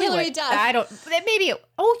I think Hollywood. Hillary Duff? I don't. Maybe.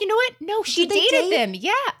 Oh, you know what? No, she Did they dated date? them.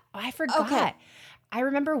 Yeah, I forgot. Okay. I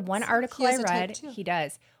remember one article He I has a type read. too. He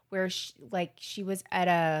does, where she was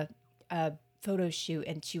at a photo shoot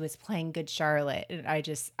and she was playing Good Charlotte, and I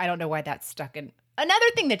don't know why that stuck in. Another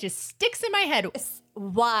thing that just sticks in my head.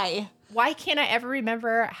 Why? Why can't I ever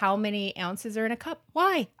remember how many ounces are in a cup?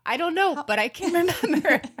 Why? I don't know, but I can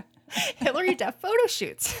remember Hillary Duff photo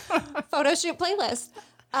shoots. Photo shoot playlist.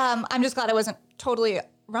 I'm just glad I wasn't totally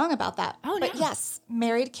wrong about that. Oh, but no. yes,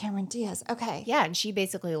 married Cameron Diaz. Okay. Yeah, and she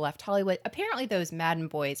basically left Hollywood. Apparently those Madden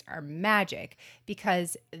boys are magic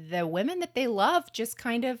because the women that they love just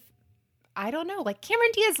kind of, I don't know, like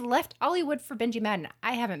Cameron Diaz left Hollywood for Benji Madden.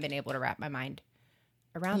 I haven't been able to wrap my mind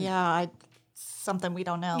around them. Yeah, something we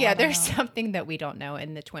don't know. Yeah, I don't there's know. something that we don't know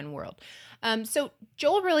in the twin world. So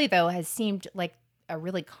Joel really, though, has seemed like a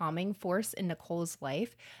really calming force in Nicole's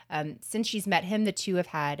life. Since she's met him, the two have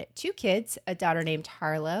had 2 kids, a daughter named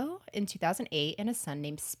Harlow in 2008 and a son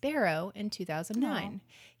named Sparrow in 2009.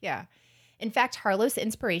 Yeah. In fact, Harlow's the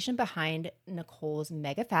inspiration behind Nicole's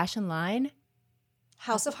mega fashion line,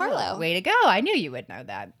 House of Harlow. Way to go. I knew you would know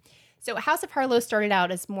that. So House of Harlow started out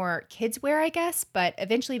as more kids wear, I guess, but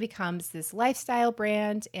eventually becomes this lifestyle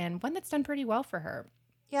brand and one that's done pretty well for her.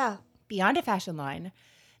 Yeah. Beyond a fashion line,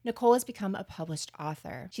 Nicole has become a published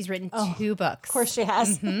author. She's written 2 books. Of course she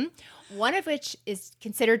has. One of which is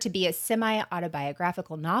considered to be a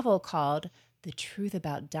semi-autobiographical novel called The Truth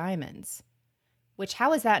About Diamonds. Which,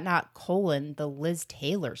 how is that not the Liz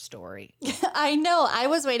Taylor story? I know. I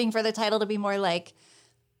was waiting for the title to be more like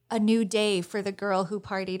A New Day for the Girl Who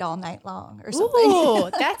Partied All Night Long or something. Ooh,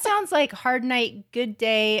 that sounds like Hard Night, Good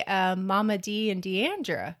Day, Mama D and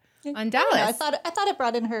Deandra on Dallas. I thought it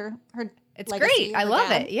brought in her It's legacy, great. I her love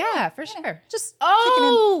dad. it. Yeah, for sure. Just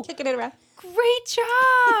Oh! kicking it around. Great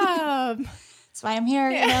job. That's why I'm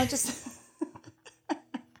here, just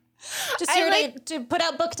I here like- to put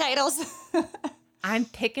out book titles. I'm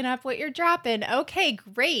picking up what you're dropping. Okay,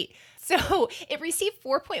 great. So it received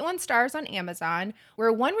 4.1 stars on Amazon,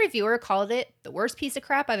 where one reviewer called it the worst piece of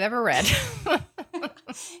crap I've ever read.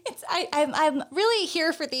 I'm really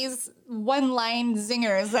here for these one-line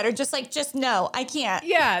zingers that are just like, just no, I can't.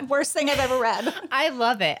 Yeah. Worst thing I've ever read. I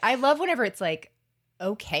love it. I love whenever it's like,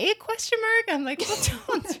 okay, question mark. I'm like, well,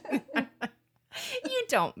 don't do that. You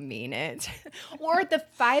don't mean it. Or the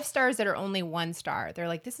 5 stars that are only 1 star. They're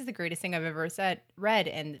like, this is the greatest thing I've ever read,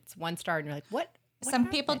 and it's 1 star, and you're like, what? Some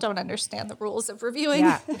people don't understand the rules of reviewing.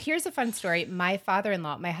 Yeah. Here's a fun story. My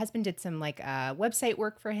father-in-law, my husband did some website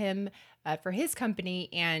work for him, for his company.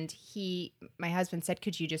 And my husband said,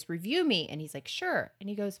 could you just review me? And he's like, sure. And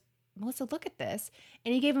he goes, Melissa, look at this.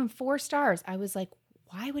 And he gave him 4 stars. I was like,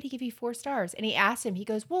 why would he give you 4 stars? And he asked him, he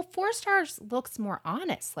goes, well, 4 stars looks more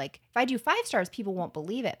honest. Like if I do 5 stars, people won't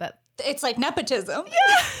believe it. But It's like nepotism.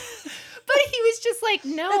 yeah. But he was just like,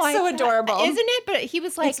 no, That's so adorable. Isn't it? But he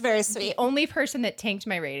was like, It's very sweet. The only person that tanked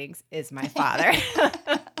my ratings is my father.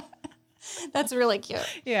 That's really cute.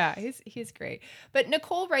 Yeah, he's great. But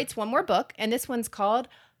Nicole writes one more book, and this one's called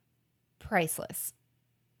Priceless.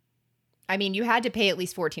 I mean, you had to pay at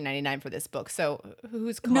least $14.99 for this book, so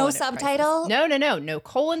who's calling No it subtitle? Priceless? No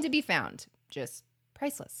colon to be found. Just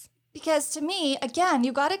priceless. Because to me, again,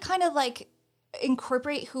 you got to kind of like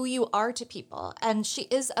incorporate who you are to people. And she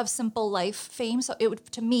is of simple life fame. So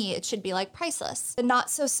to me, it should be like priceless. The not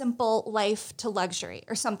so simple life to luxury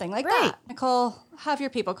or something like that. Nicole, have your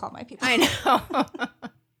people call my people. I know.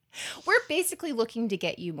 We're basically looking to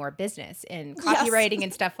get you more business in copywriting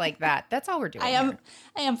and stuff like that. That's all we're doing. I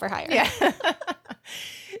am for hire. Yeah.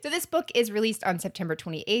 So this book is released on September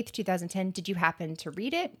 28th, 2010. Did you happen to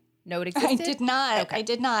read it? Know it existed? I did not. Okay. I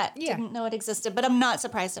did not. Yeah. Didn't know it existed, but I'm not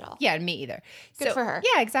surprised at all. Yeah, me either. Good for her.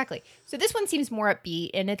 Yeah, exactly. So this one seems more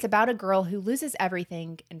upbeat, and it's about a girl who loses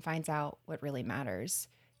everything and finds out what really matters.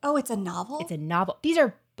 Oh, it's a novel? It's a novel. These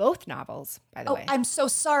are both novels, by the way. I'm so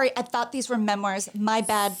sorry. I thought these were memoirs. My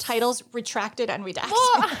bad. Titles retracted and redacted.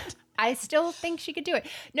 Well, I still think she could do it.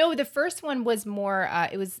 No, the first one was more.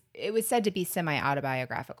 It was said to be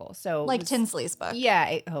semi-autobiographical. So like Tinsley's book.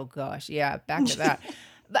 Yeah. Oh gosh. Yeah. Back to that.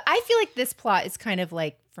 But I feel like this plot is kind of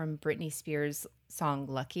like from Britney Spears' song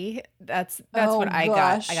 "Lucky." That's what I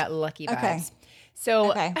got. I got lucky vibes. Okay.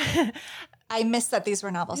 So Okay. I missed that these were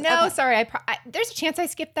novels. no, Okay. sorry. There's a chance I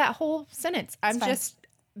skipped that whole sentence. fine.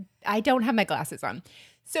 I don't have my glasses on.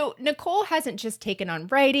 So Nicole hasn't just taken on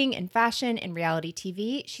writing and fashion and reality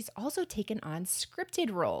TV. She's also taken on scripted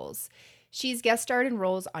roles. She's guest starred in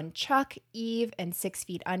roles on Chuck, Eve, and 6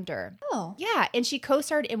 Feet Under. Oh. Yeah, and she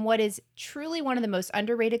co-starred in what is truly one of the most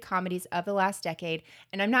underrated comedies of the last decade.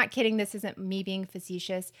 And I'm not kidding. This isn't me being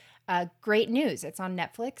facetious. Great News. It's on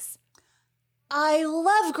Netflix. I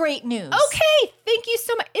love Great News. Okay, thank you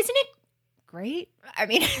so much. Isn't it great? I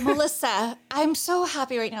mean, Melissa, I'm so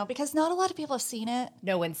happy right now because not a lot of people have seen it.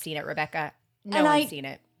 no one's seen it, Rebecca. No And one's seen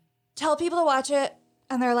it. Tell people to watch it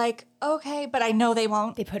and they're like, okay, but I know they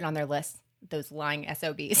won't. They put it on their list. Those lying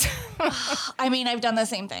SOBs. I mean, I've done the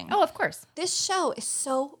same thing. Oh, of course. This show is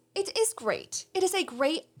it is great. It is a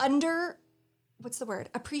great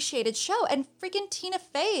appreciated show. And freaking Tina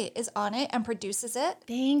Fey is on it and produces it.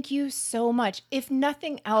 Thank you so much. If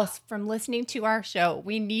nothing else from listening to our show,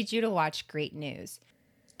 we need you to watch Great News.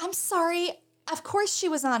 I'm sorry. Of course she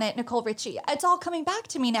was on it, Nicole Richie. It's all coming back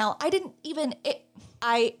to me now.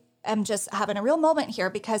 I am just having a real moment here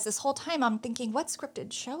because this whole time I'm thinking, what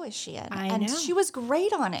scripted show is she in? And know. she was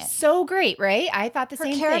great on it. So great, right? I thought the Her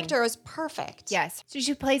same character thing. was perfect. Yes. So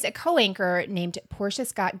she plays a co-anchor named Portia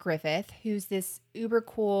Scott Griffith, who's this uber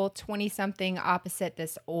cool 20-something opposite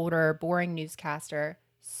this older, boring newscaster.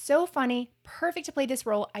 So funny. Perfect to play this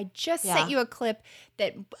role. I just sent you a clip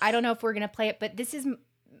that I don't know if we're going to play it, but this is,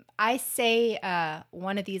 I say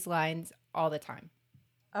one of these lines all the time.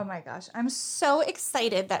 Oh my gosh. I'm so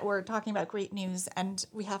excited that we're talking about great news and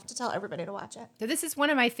we have to tell everybody to watch it. So this is one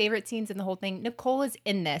of my favorite scenes in the whole thing. Nicole is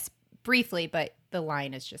in this briefly, but the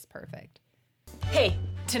line is just perfect. Hey,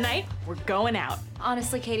 tonight we're going out.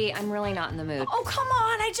 Honestly, Katie, I'm really not in the mood. Oh, come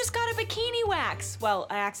on. I just got a bikini wax. Well,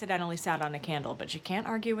 I accidentally sat on a candle, but you can't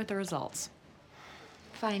argue with the results.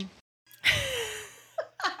 Fine.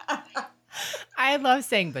 I love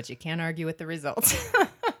saying, but you can't argue with the results.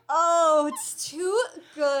 Oh, it's too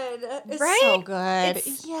good. It's Right? so good.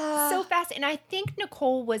 It's yeah. so fast. And I think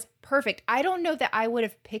Nicole was perfect. I don't know that I would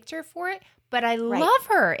have picked her for it, but I love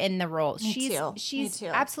her in the role. Me too. She's Me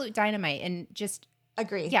too. absolute dynamite and just,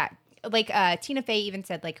 Agree. yeah. Like Tina Fey even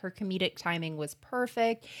said, like her comedic timing was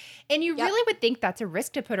perfect. And you really would think that's a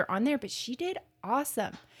risk to put her on there, but she did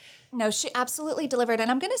awesome. No, she absolutely delivered.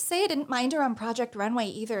 And I'm going to say I didn't mind her on Project Runway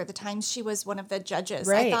either, the times she was one of the judges.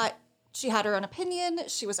 Right. I thought she had her own opinion.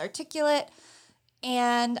 She was articulate.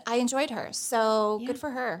 And I enjoyed her. So good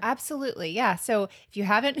for her. Absolutely. Yeah. So if you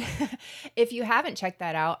haven't checked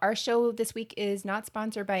that out, our show this week is not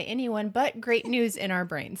sponsored by anyone but Great News in Our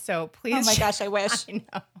Brains. So please. Oh my gosh, I wish.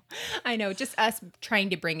 I know. Just us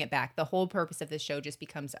trying to bring it back. The whole purpose of this show just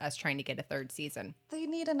becomes us trying to get a third season. They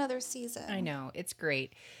need another season. I know. It's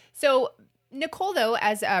great. So Nicole, though,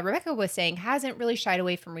 as Rebecca was saying, hasn't really shied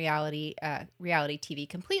away from reality TV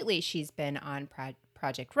completely. She's been on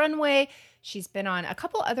Project Runway. She's been on a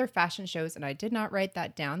couple other fashion shows, and I did not write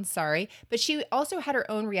that down, sorry. But she also had her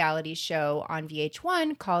own reality show on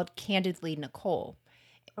VH1 called Candidly Nicole.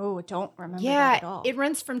 Oh, don't remember that at all. It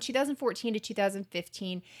runs from 2014 to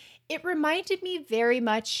 2015. It reminded me very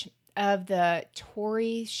much of the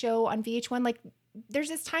Tori show on VH1. Like, there's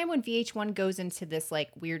this time when VH1 goes into this like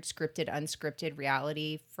weird scripted, unscripted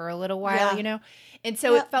reality for a little while, you know? And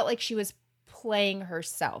so it felt like she was playing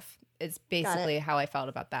herself. Is basically how I felt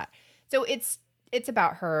about that. So it's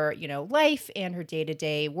about her, you know, life and her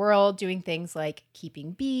day-to-day world, doing things like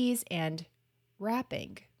keeping bees and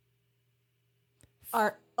rapping.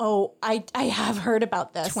 I have heard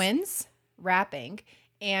about this. Twins, rapping.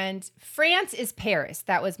 And France is Paris.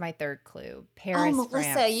 That was my third clue. Paris,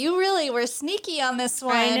 Melissa, France. you really were sneaky on this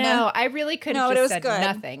one. I know. I really could have just said good.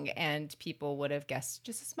 nothing and people would have guessed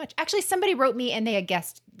just as much. Actually, somebody wrote me and they had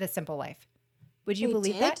guessed The Simple Life. Would you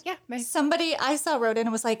believe that? Yeah. Somebody I saw wrote in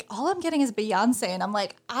and was like, all I'm getting is Beyonce. And I'm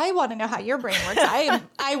like, I want to know how your brain works.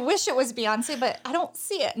 I wish it was Beyonce, but I don't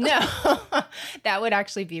see it. No, that would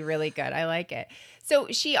actually be really good. I like it. So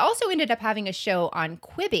she also ended up having a show on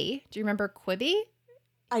Quibi. Do you remember Quibi?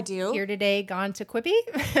 I do. Here Today, Gone to Quibi?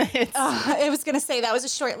 I was going to say that was a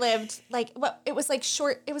short-lived, it was like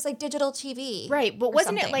digital TV. Right. But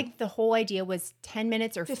wasn't it like the whole idea was 10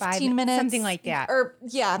 minutes or 15 minutes? Something like that. Or,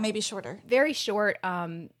 yeah, maybe shorter. Very short.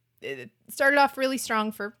 It started off really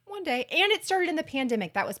strong for one day. And it started in the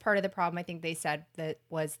pandemic. That was part of the problem. I think they said that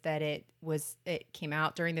it came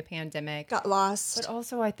out during the pandemic. Got lost. But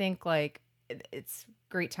also I think like it's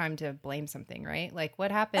great time to blame something, right? Like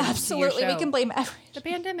what happened? Absolutely. To your show? We can blame the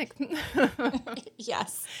pandemic.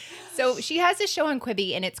 Yes. So she has a show on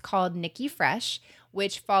Quibi and it's called Nikki Fresh,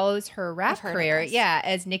 which follows her rap career. Yeah,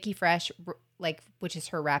 as Nikki Fresh, which is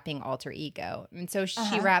her rapping alter ego. And so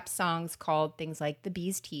she raps songs called things like The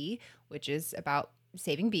Bee's Tea, which is about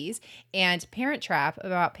saving bees, and Parent Trap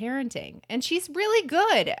about parenting. And she's really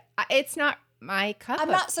good. It's not my cup of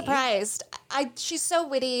I'm not tea. surprised. She's so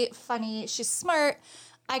witty, funny. She's smart.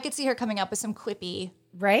 I could see her coming up with some quippy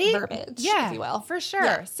verbiage, if you will. For sure.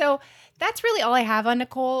 Yeah. So that's really all I have on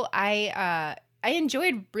Nicole. I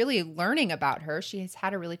enjoyed really learning about her. She has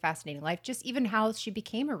had a really fascinating life. Just even how she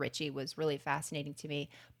became a Richie was really fascinating to me.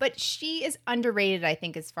 But she is underrated, I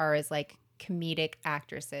think, as far as like comedic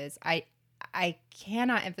actresses. I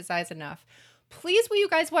cannot emphasize enough. Please, will you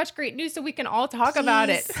guys watch Great News so we can all talk about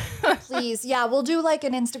it? Please. Yeah, we'll do like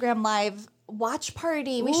an Instagram live watch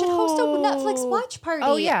party. We should host a Netflix watch party.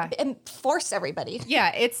 Oh, yeah. And force everybody.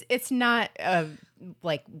 Yeah, it's not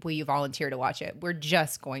like, will you volunteer to watch it? We're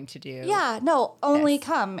just going to do. Yeah, no, only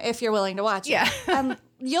come if you're willing to watch Yeah. it.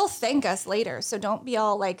 You'll thank us later, so don't be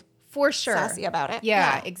all like for sure sassy about it.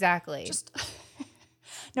 Yeah. Exactly.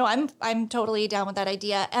 No, I'm totally down with that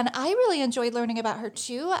idea. And I really enjoyed learning about her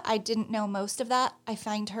too. I didn't know most of that. I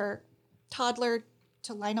find her toddler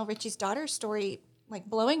to Lionel Richie's daughter's story, like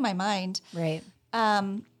blowing my mind. Right.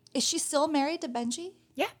 Is she still married to Benji?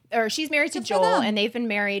 Yeah. Or she's married to Good for Joel, them. and they've been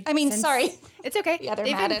married. I mean, since- sorry. It's okay. Yeah, they're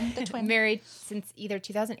They've Madden, been the twin. married since either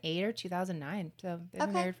 2008 or 2009. So they've been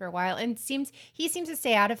Okay. married for a while. And he seems to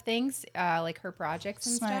stay out of things, like her projects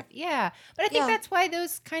and Smart. stuff. Yeah. But I think Yeah. that's why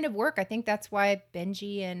those kind of work. I think that's why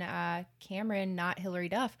Benji and Cameron, not Hillary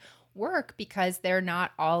Duff, work, because they're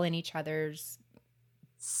not all in each other's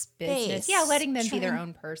business. Space. Yeah, letting them be their Trying-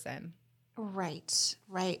 own person. Right.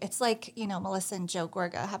 It's like, Melissa and Joe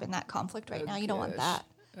Gorga having that conflict right now. You don't want that.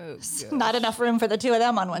 Oh, Not enough room for the two of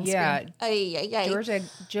them on one Yeah. screen. Ay.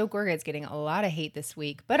 Joe Gorga is getting a lot of hate this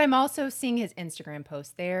week, but I'm also seeing his Instagram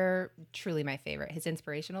posts. They're truly my favorite. His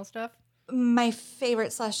inspirational stuff. My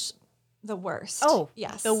favorite / the worst. Oh,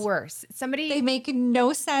 yes. the worst. They make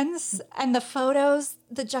no sense. And the photos,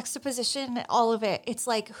 the juxtaposition, all of it. It's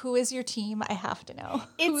like, who is your team? I have to know.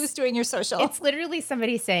 Who's doing your social? It's literally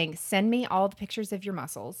somebody saying, "Send me all the pictures of your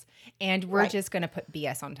muscles, and we're Right. just gonna put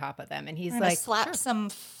BS on top of them." And he's I'm gonna like, slap "Sure." some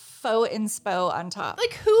faux inspo on top.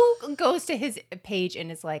 Like, who goes to his page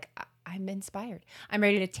and is like, "I'm inspired. I'm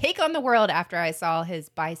ready to take on the world," after I saw his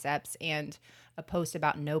biceps and a post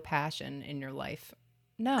about no passion in your life.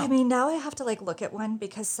 No. I mean, now I have to look at one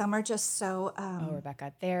because some are just so. Oh,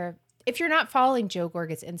 Rebecca, if you're not following Joe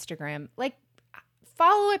Gorga's Instagram,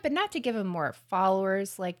 follow it, but not to give him more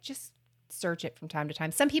followers. Just search it from time to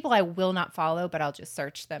time. Some people I will not follow, but I'll just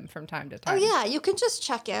search them from time to time. Oh yeah, you can just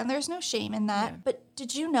check in. There's no shame in that. Yeah. But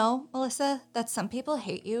did you know, Melissa, that some people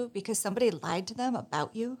hate you because somebody lied to them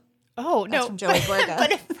about you? Oh, That's no. from Joey Gorga.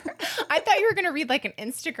 But I thought you were going to read an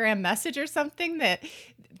Instagram message or something that,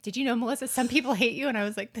 did you know, Melissa, some people hate you? And I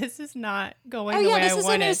was like, this is not going the way this I is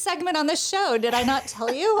wanted. a new segment on this show. Did I not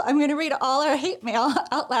tell you? I'm going to read all our hate mail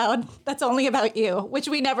out loud. That's only about you, which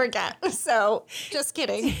we never get. So just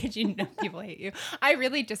kidding. Did you know people hate you? I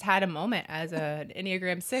really just had a moment as an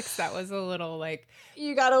Enneagram 6 that was a little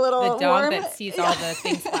You got a little the dog warm. that sees all the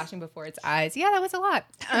things flashing before its eyes. Yeah, that was a lot.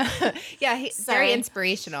 Very Sorry.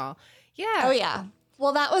 inspirational. Yeah. Oh yeah.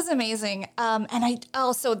 Well, that was amazing. And I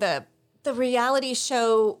also the reality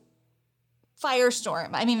show Firestorm.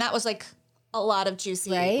 I mean, that was a lot of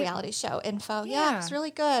juicy reality show info. Yeah, it's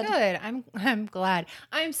really good. Good. I'm glad.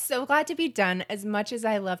 I'm so glad to be done. As much as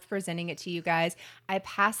I loved presenting it to you guys, I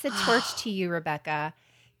pass the torch to you, Rebecca.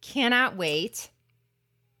 Cannot wait.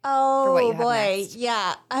 Oh what you have boy, next.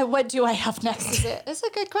 yeah. What do I have next? It's a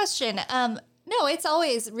good question. No, it's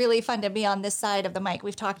always really fun to be on this side of the mic.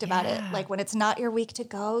 We've talked about it, when it's not your week to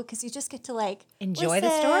go, because you just get to Enjoy the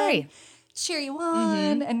listen, story. cheer you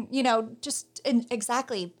on, and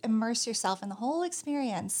exactly immerse yourself in the whole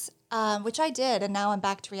experience, which I did, and now I'm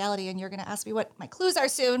back to reality. And you're going to ask me what my clues are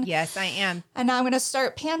soon. Yes, I am. And now I'm going to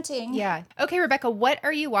start panting. Yeah. Okay, Rebecca, what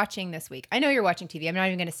are you watching this week? I know you're watching TV. I'm not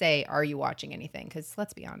even going to say, are you watching anything? Because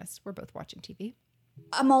let's be honest, we're both watching TV.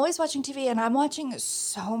 I'm always watching TV, and I'm watching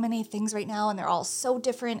so many things right now, and they're all so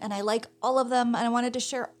different, and I like all of them, and I wanted to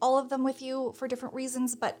share all of them with you for different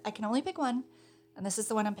reasons, but I can only pick one, and this is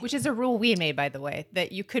the one I'm picking. Which is a rule we made, by the way,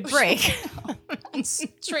 that you could break. It's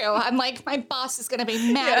true. I'm my boss is going to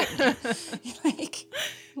be mad at me.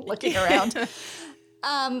 Looking around.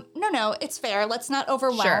 No, it's fair. Let's not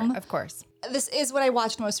overwhelm. Sure, of course. This is what I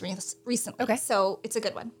watched most recently. Okay. So it's a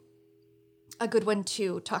good one. A good one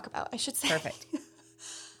to talk about, I should say. Perfect.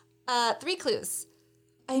 3 clues.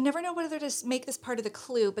 I never know whether to make this part of the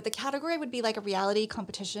clue, but the category would be a reality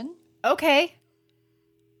competition. Okay.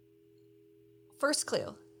 First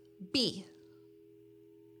clue, B.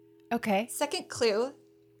 Okay. Second clue,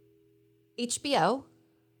 HBO.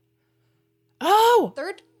 Oh!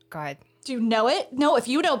 Third, God. do you know it? No, if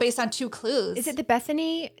you know based on 2 clues. Is it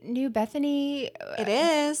the new Bethany? It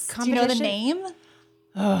is. Do you know the competition? name?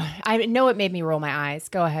 Oh, I know it made me roll my eyes.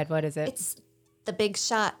 Go ahead. What is it? It's The Big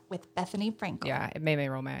Shot with Bethany Frankel. Yeah, it made me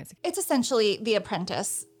roll my eyes. It's essentially The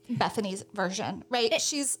Apprentice, Bethany's version, right?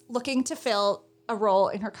 She's looking to fill a role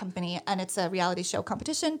in her company, and it's a reality show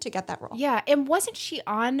competition to get that role. Yeah, and wasn't she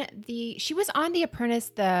on she was on The Apprentice,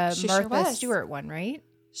 the She sure Martha was. Stewart one, right?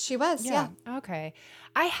 She was, yeah. Okay.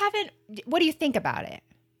 I haven't, what do you think about it?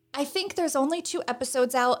 I think there's only 2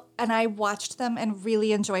 episodes out, and I watched them and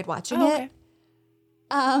really enjoyed watching Oh, okay. it.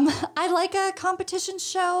 I like a competition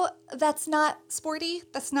show that's not sporty,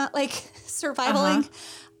 that's not survivaling.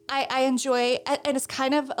 I enjoy, and it's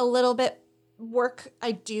kind of a little bit work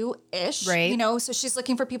I do-ish, Right. So she's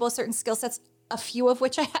looking for people with certain skill sets, a few of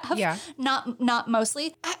which I have, Yeah. not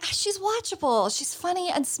mostly. She's watchable. She's funny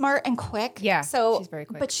and smart and quick. Yeah, so she's very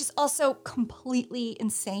quick. But she's also completely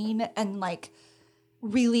insane and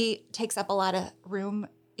really takes up a lot of room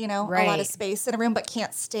a lot Right. of space in a room, but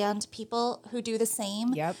can't stand people who do the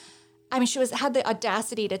same. Yep. I mean, she had the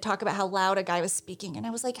audacity to talk about how loud a guy was speaking. And I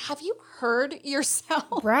was like, have you heard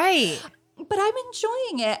yourself? Right. But I'm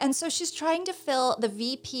enjoying it. And so she's trying to fill the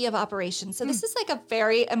VP of operations. So this is like a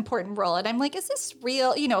very important role. And I'm like, is this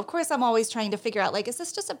real? Of course, I'm always trying to figure out, like, is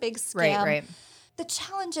this just a big scam? Right. The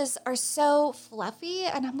challenges are so fluffy.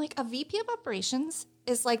 And I'm like, a VP of operations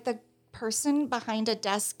is like the person behind a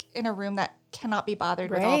desk in a room that cannot be bothered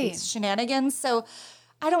with all Right. these shenanigans. So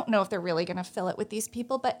I don't know if they're really going to fill it with these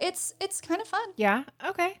people, but it's kind of fun. Yeah.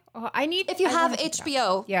 Okay. Well, If you have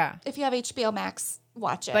HBO, Yeah. if you have HBO Max,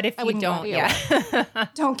 watch it. But if I you wouldn't don't, want you yeah.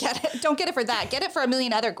 don't get it. Don't get it for that. Get it for a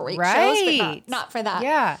million other great shows, but Right. not for that.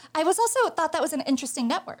 Yeah. I was also thought that was an interesting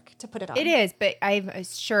network to put it on. It is, but I'm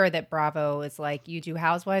sure that Bravo is like, you do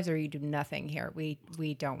Housewives or you do nothing here. We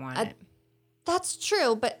don't want it. That's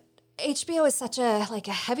true, but HBO is such a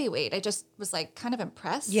heavyweight. I just was like kind of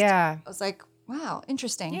impressed. Yeah. I was like, wow,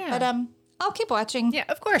 interesting. Yeah. But I'll keep watching. Yeah,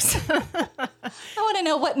 of course. I want to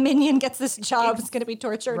know what minion gets this job. It's going to be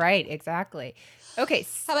tortured. Right, exactly. Okay.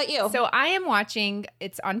 How about you? So I am watching,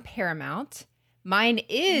 it's on Paramount. Mine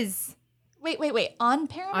is Wait. On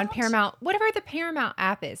Paramount? on Paramount, whatever the Paramount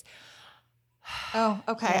app is. Oh,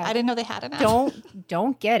 okay. Yeah. I didn't know they had an app.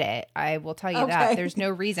 Don't get it. I will tell you that. Okay. There's no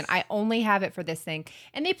reason. I only have it for this thing.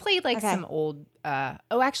 And they played like Okay. some old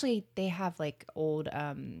actually they have like old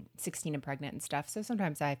 16 and Pregnant and stuff. So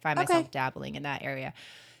sometimes I find Okay. myself dabbling in that area.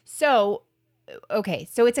 So okay,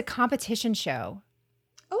 so it's a competition show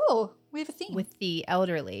Oh, we have a theme. with the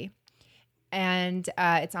elderly. And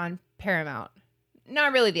it's on Paramount.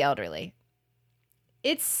 Not really the elderly.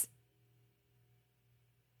 It's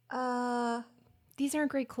these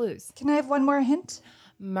aren't great clues. Can I have one more hint?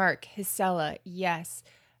 Mark, Hisela, yes.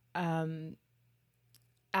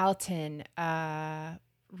 Alton,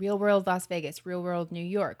 Real World Las Vegas, Real World New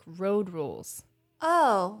York, Road Rules.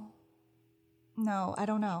 Oh. No, I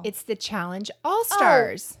don't know. It's the Challenge All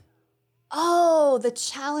Stars. Oh, the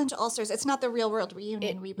Challenge All Stars. It's not the Real World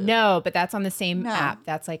Reunion reboot. No, but that's on the same No. app.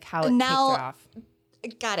 That's like how it Now- kicks off.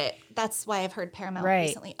 Got it. That's why I've heard Paramount Right.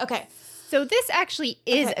 recently. Okay. So this actually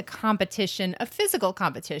is Okay. a competition, a physical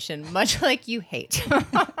competition, much like you hate. I'm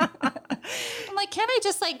like, can't I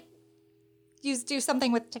just do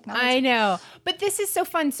something with technology? I know, but this is so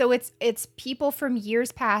fun. So it's people from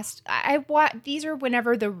years past. These are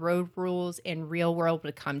whenever the Road Rules and Real World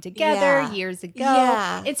would come together Yeah. years ago.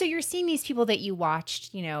 Yeah. And so you're seeing these people that you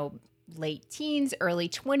watched, late teens, early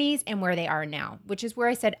 20s, and where they are now, which is where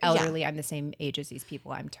I said elderly. I'm the same age as these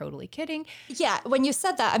people. I'm totally kidding. Yeah, when you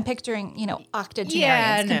said that, I'm picturing,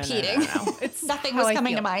 octogenarians competing. No. It's Nothing how was I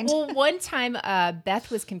coming to feel. mind. Well, one time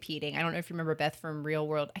Beth was competing. I don't know if you remember Beth from Real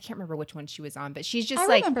World. I can't remember which one she was on, but she's just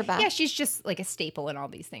I remember Beth. yeah, she's just like a staple in all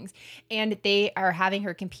these things. And they are having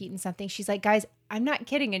her compete in something. She's like, guys, I'm not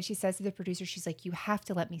kidding. And she says to the producer, she's like, you have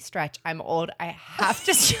to let me stretch. I'm old. I have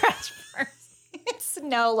to stretch first. It's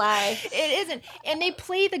no lie. It isn't. And they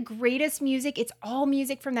play the greatest music. It's all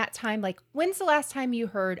music from that time. Like, when's the last time you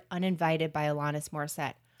heard Uninvited by Alanis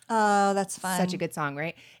Morissette? Oh, that's fun. Such a good song,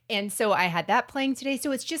 right? And so I had that playing today.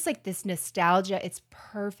 So it's just like this nostalgia. It's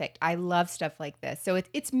perfect. I love stuff like this. So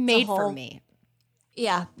it's made for whole- me.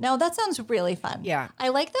 Yeah. No, that sounds really fun. Yeah. I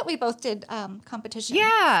like that we both did competition.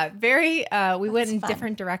 Yeah, very. We went in fun.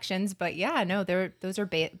 different directions, but yeah, no, those are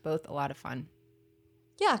both a lot of fun.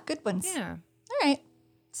 Yeah, good ones. Yeah. All right.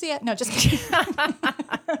 See ya. No, just kidding.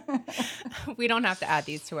 We don't have to add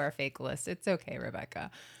these to our fake list. It's okay,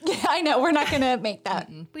 Rebecca. Yeah, I know. We're not going to make that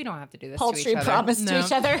We don't have to do this paltry to each other. promise to No.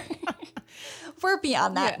 each other. We're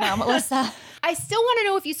beyond that now, Melissa. I still want to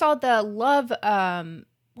know if you saw the Love.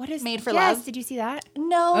 What is Made for yes, Love? Did you see that?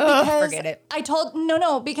 No, Ugh, because forget it.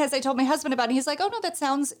 because I told my husband about it. He's like, oh, no, that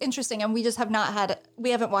sounds interesting. And we just we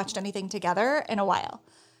haven't watched anything together in a while.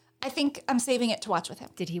 I think I'm saving it to watch with him.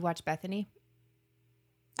 Did he watch Bethany?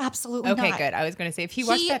 Absolutely Okay, not. good. I was going to say if he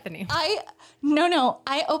watched Bethany. I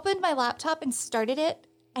opened my laptop and started it,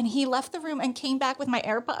 and he left the room and came back with my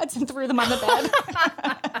AirPods and threw them on the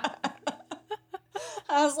bed.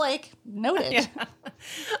 I was like, noted.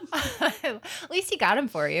 At least he got him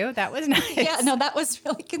for you. That was nice. Yeah, no, that was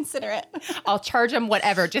really considerate. I'll charge him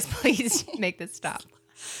whatever. Just please make this stop.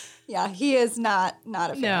 Yeah, he is not a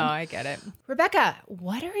fan. No, I get it. Rebecca,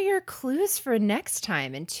 what are your clues for next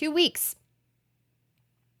time in 2 weeks?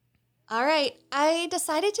 All right. I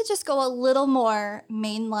decided to just go a little more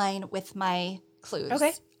mainline with my clues.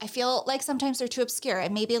 Okay. I feel like sometimes they're too obscure,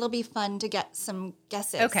 and maybe it'll be fun to get some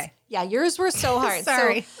guesses. Okay. Yeah, yours were so hard.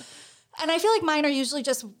 Sorry. And I feel like mine are usually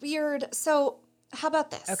just weird. So how about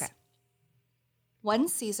this? Okay. One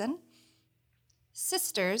season,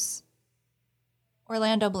 sisters,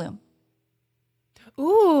 Orlando Bloom.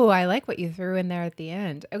 Ooh, I like what you threw in there at the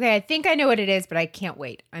end. Okay, I think I know what it is, but I can't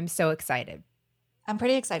wait. I'm so excited. I'm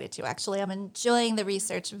pretty excited too, actually. I'm enjoying the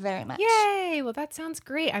research very much. Yay! Well, that sounds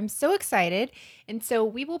great. I'm so excited. And so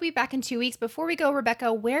we will be back in 2 weeks. Before we go,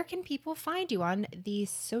 Rebecca, where can people find you on the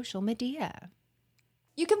social media?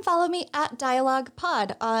 You can follow me at Dialogue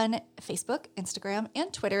Pod on Facebook, Instagram,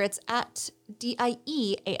 and Twitter. It's at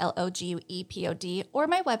DIEALOGUEPOD, or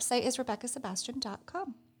my website is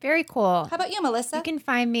RebeccaSebastian.com. Very cool. How about you, Melissa? You can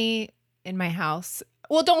find me in my house.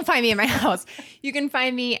 Well, don't find me in my house. You can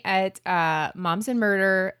find me at Moms and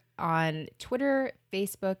Murder on Twitter,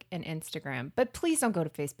 Facebook, and Instagram. But please don't go to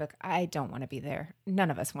Facebook. I don't want to be there.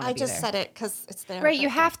 None of us want to be there. I just said it because it's there. Right, you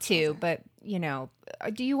have to, but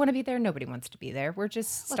do you want to be there? Nobody wants to be there. We're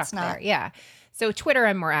just stuck there. Yeah. So Twitter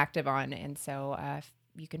I'm more active on, and so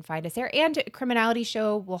you can find us there. And Criminality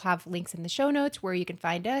Show, we'll have links in the show notes where you can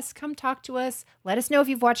find us. Come talk to us. Let us know if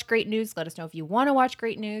you've watched Great News. Let us know if you want to watch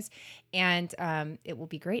Great News. And it will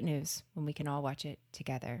be great news when we can all watch it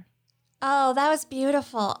together. Oh, that was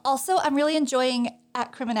beautiful. Also, I'm really enjoying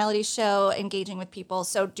at Criminality Show engaging with people.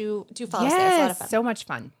 So do follow us there. It's a lot of fun. So much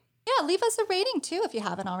fun. Yeah, leave us a rating too if you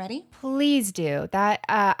haven't already. Please do. That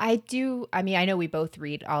I do. I mean, I know we both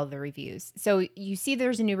read all the reviews. So you see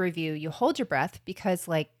there's a new review, you hold your breath because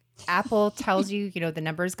Apple tells you, the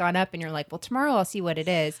number's gone up and you're like, well, tomorrow I'll see what it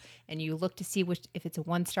is. And you look to see if it's a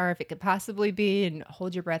 1-star, if it could possibly be, and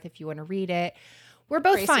hold your breath if you want to read it. We're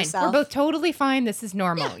both Brace fine. yourself. We're both totally fine. This is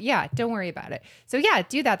normal. Yeah, don't worry about it. So yeah,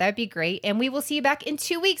 do that. That'd be great. And we will see you back in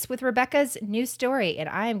 2 weeks with Rebecca's new story. And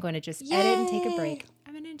I am going to just edit and take a break.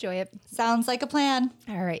 I'm going to enjoy it. Sounds like a plan.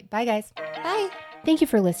 All right. Bye, guys. Bye. Thank you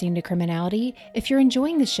for listening to Criminality. If you're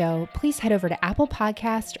enjoying the show, please head over to Apple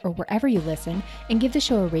Podcast or wherever you listen and give the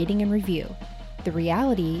show a rating and review. The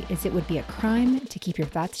reality is it would be a crime to keep your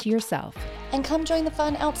thoughts to yourself. And come join the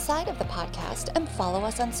fun outside of the podcast and follow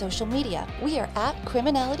us on social media. We are at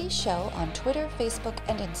Criminality Show on Twitter, Facebook,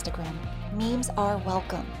 and Instagram. Memes are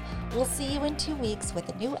welcome. We'll see you in 2 weeks with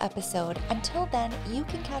a new episode. Until then, you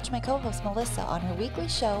can catch my co-host Melissa on her weekly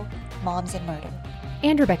show, Moms and Murder.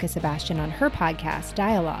 And Rebecca Sebastian on her podcast,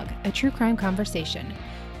 Dialogue, a true crime conversation.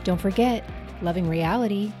 Don't forget, loving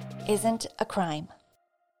reality isn't a crime.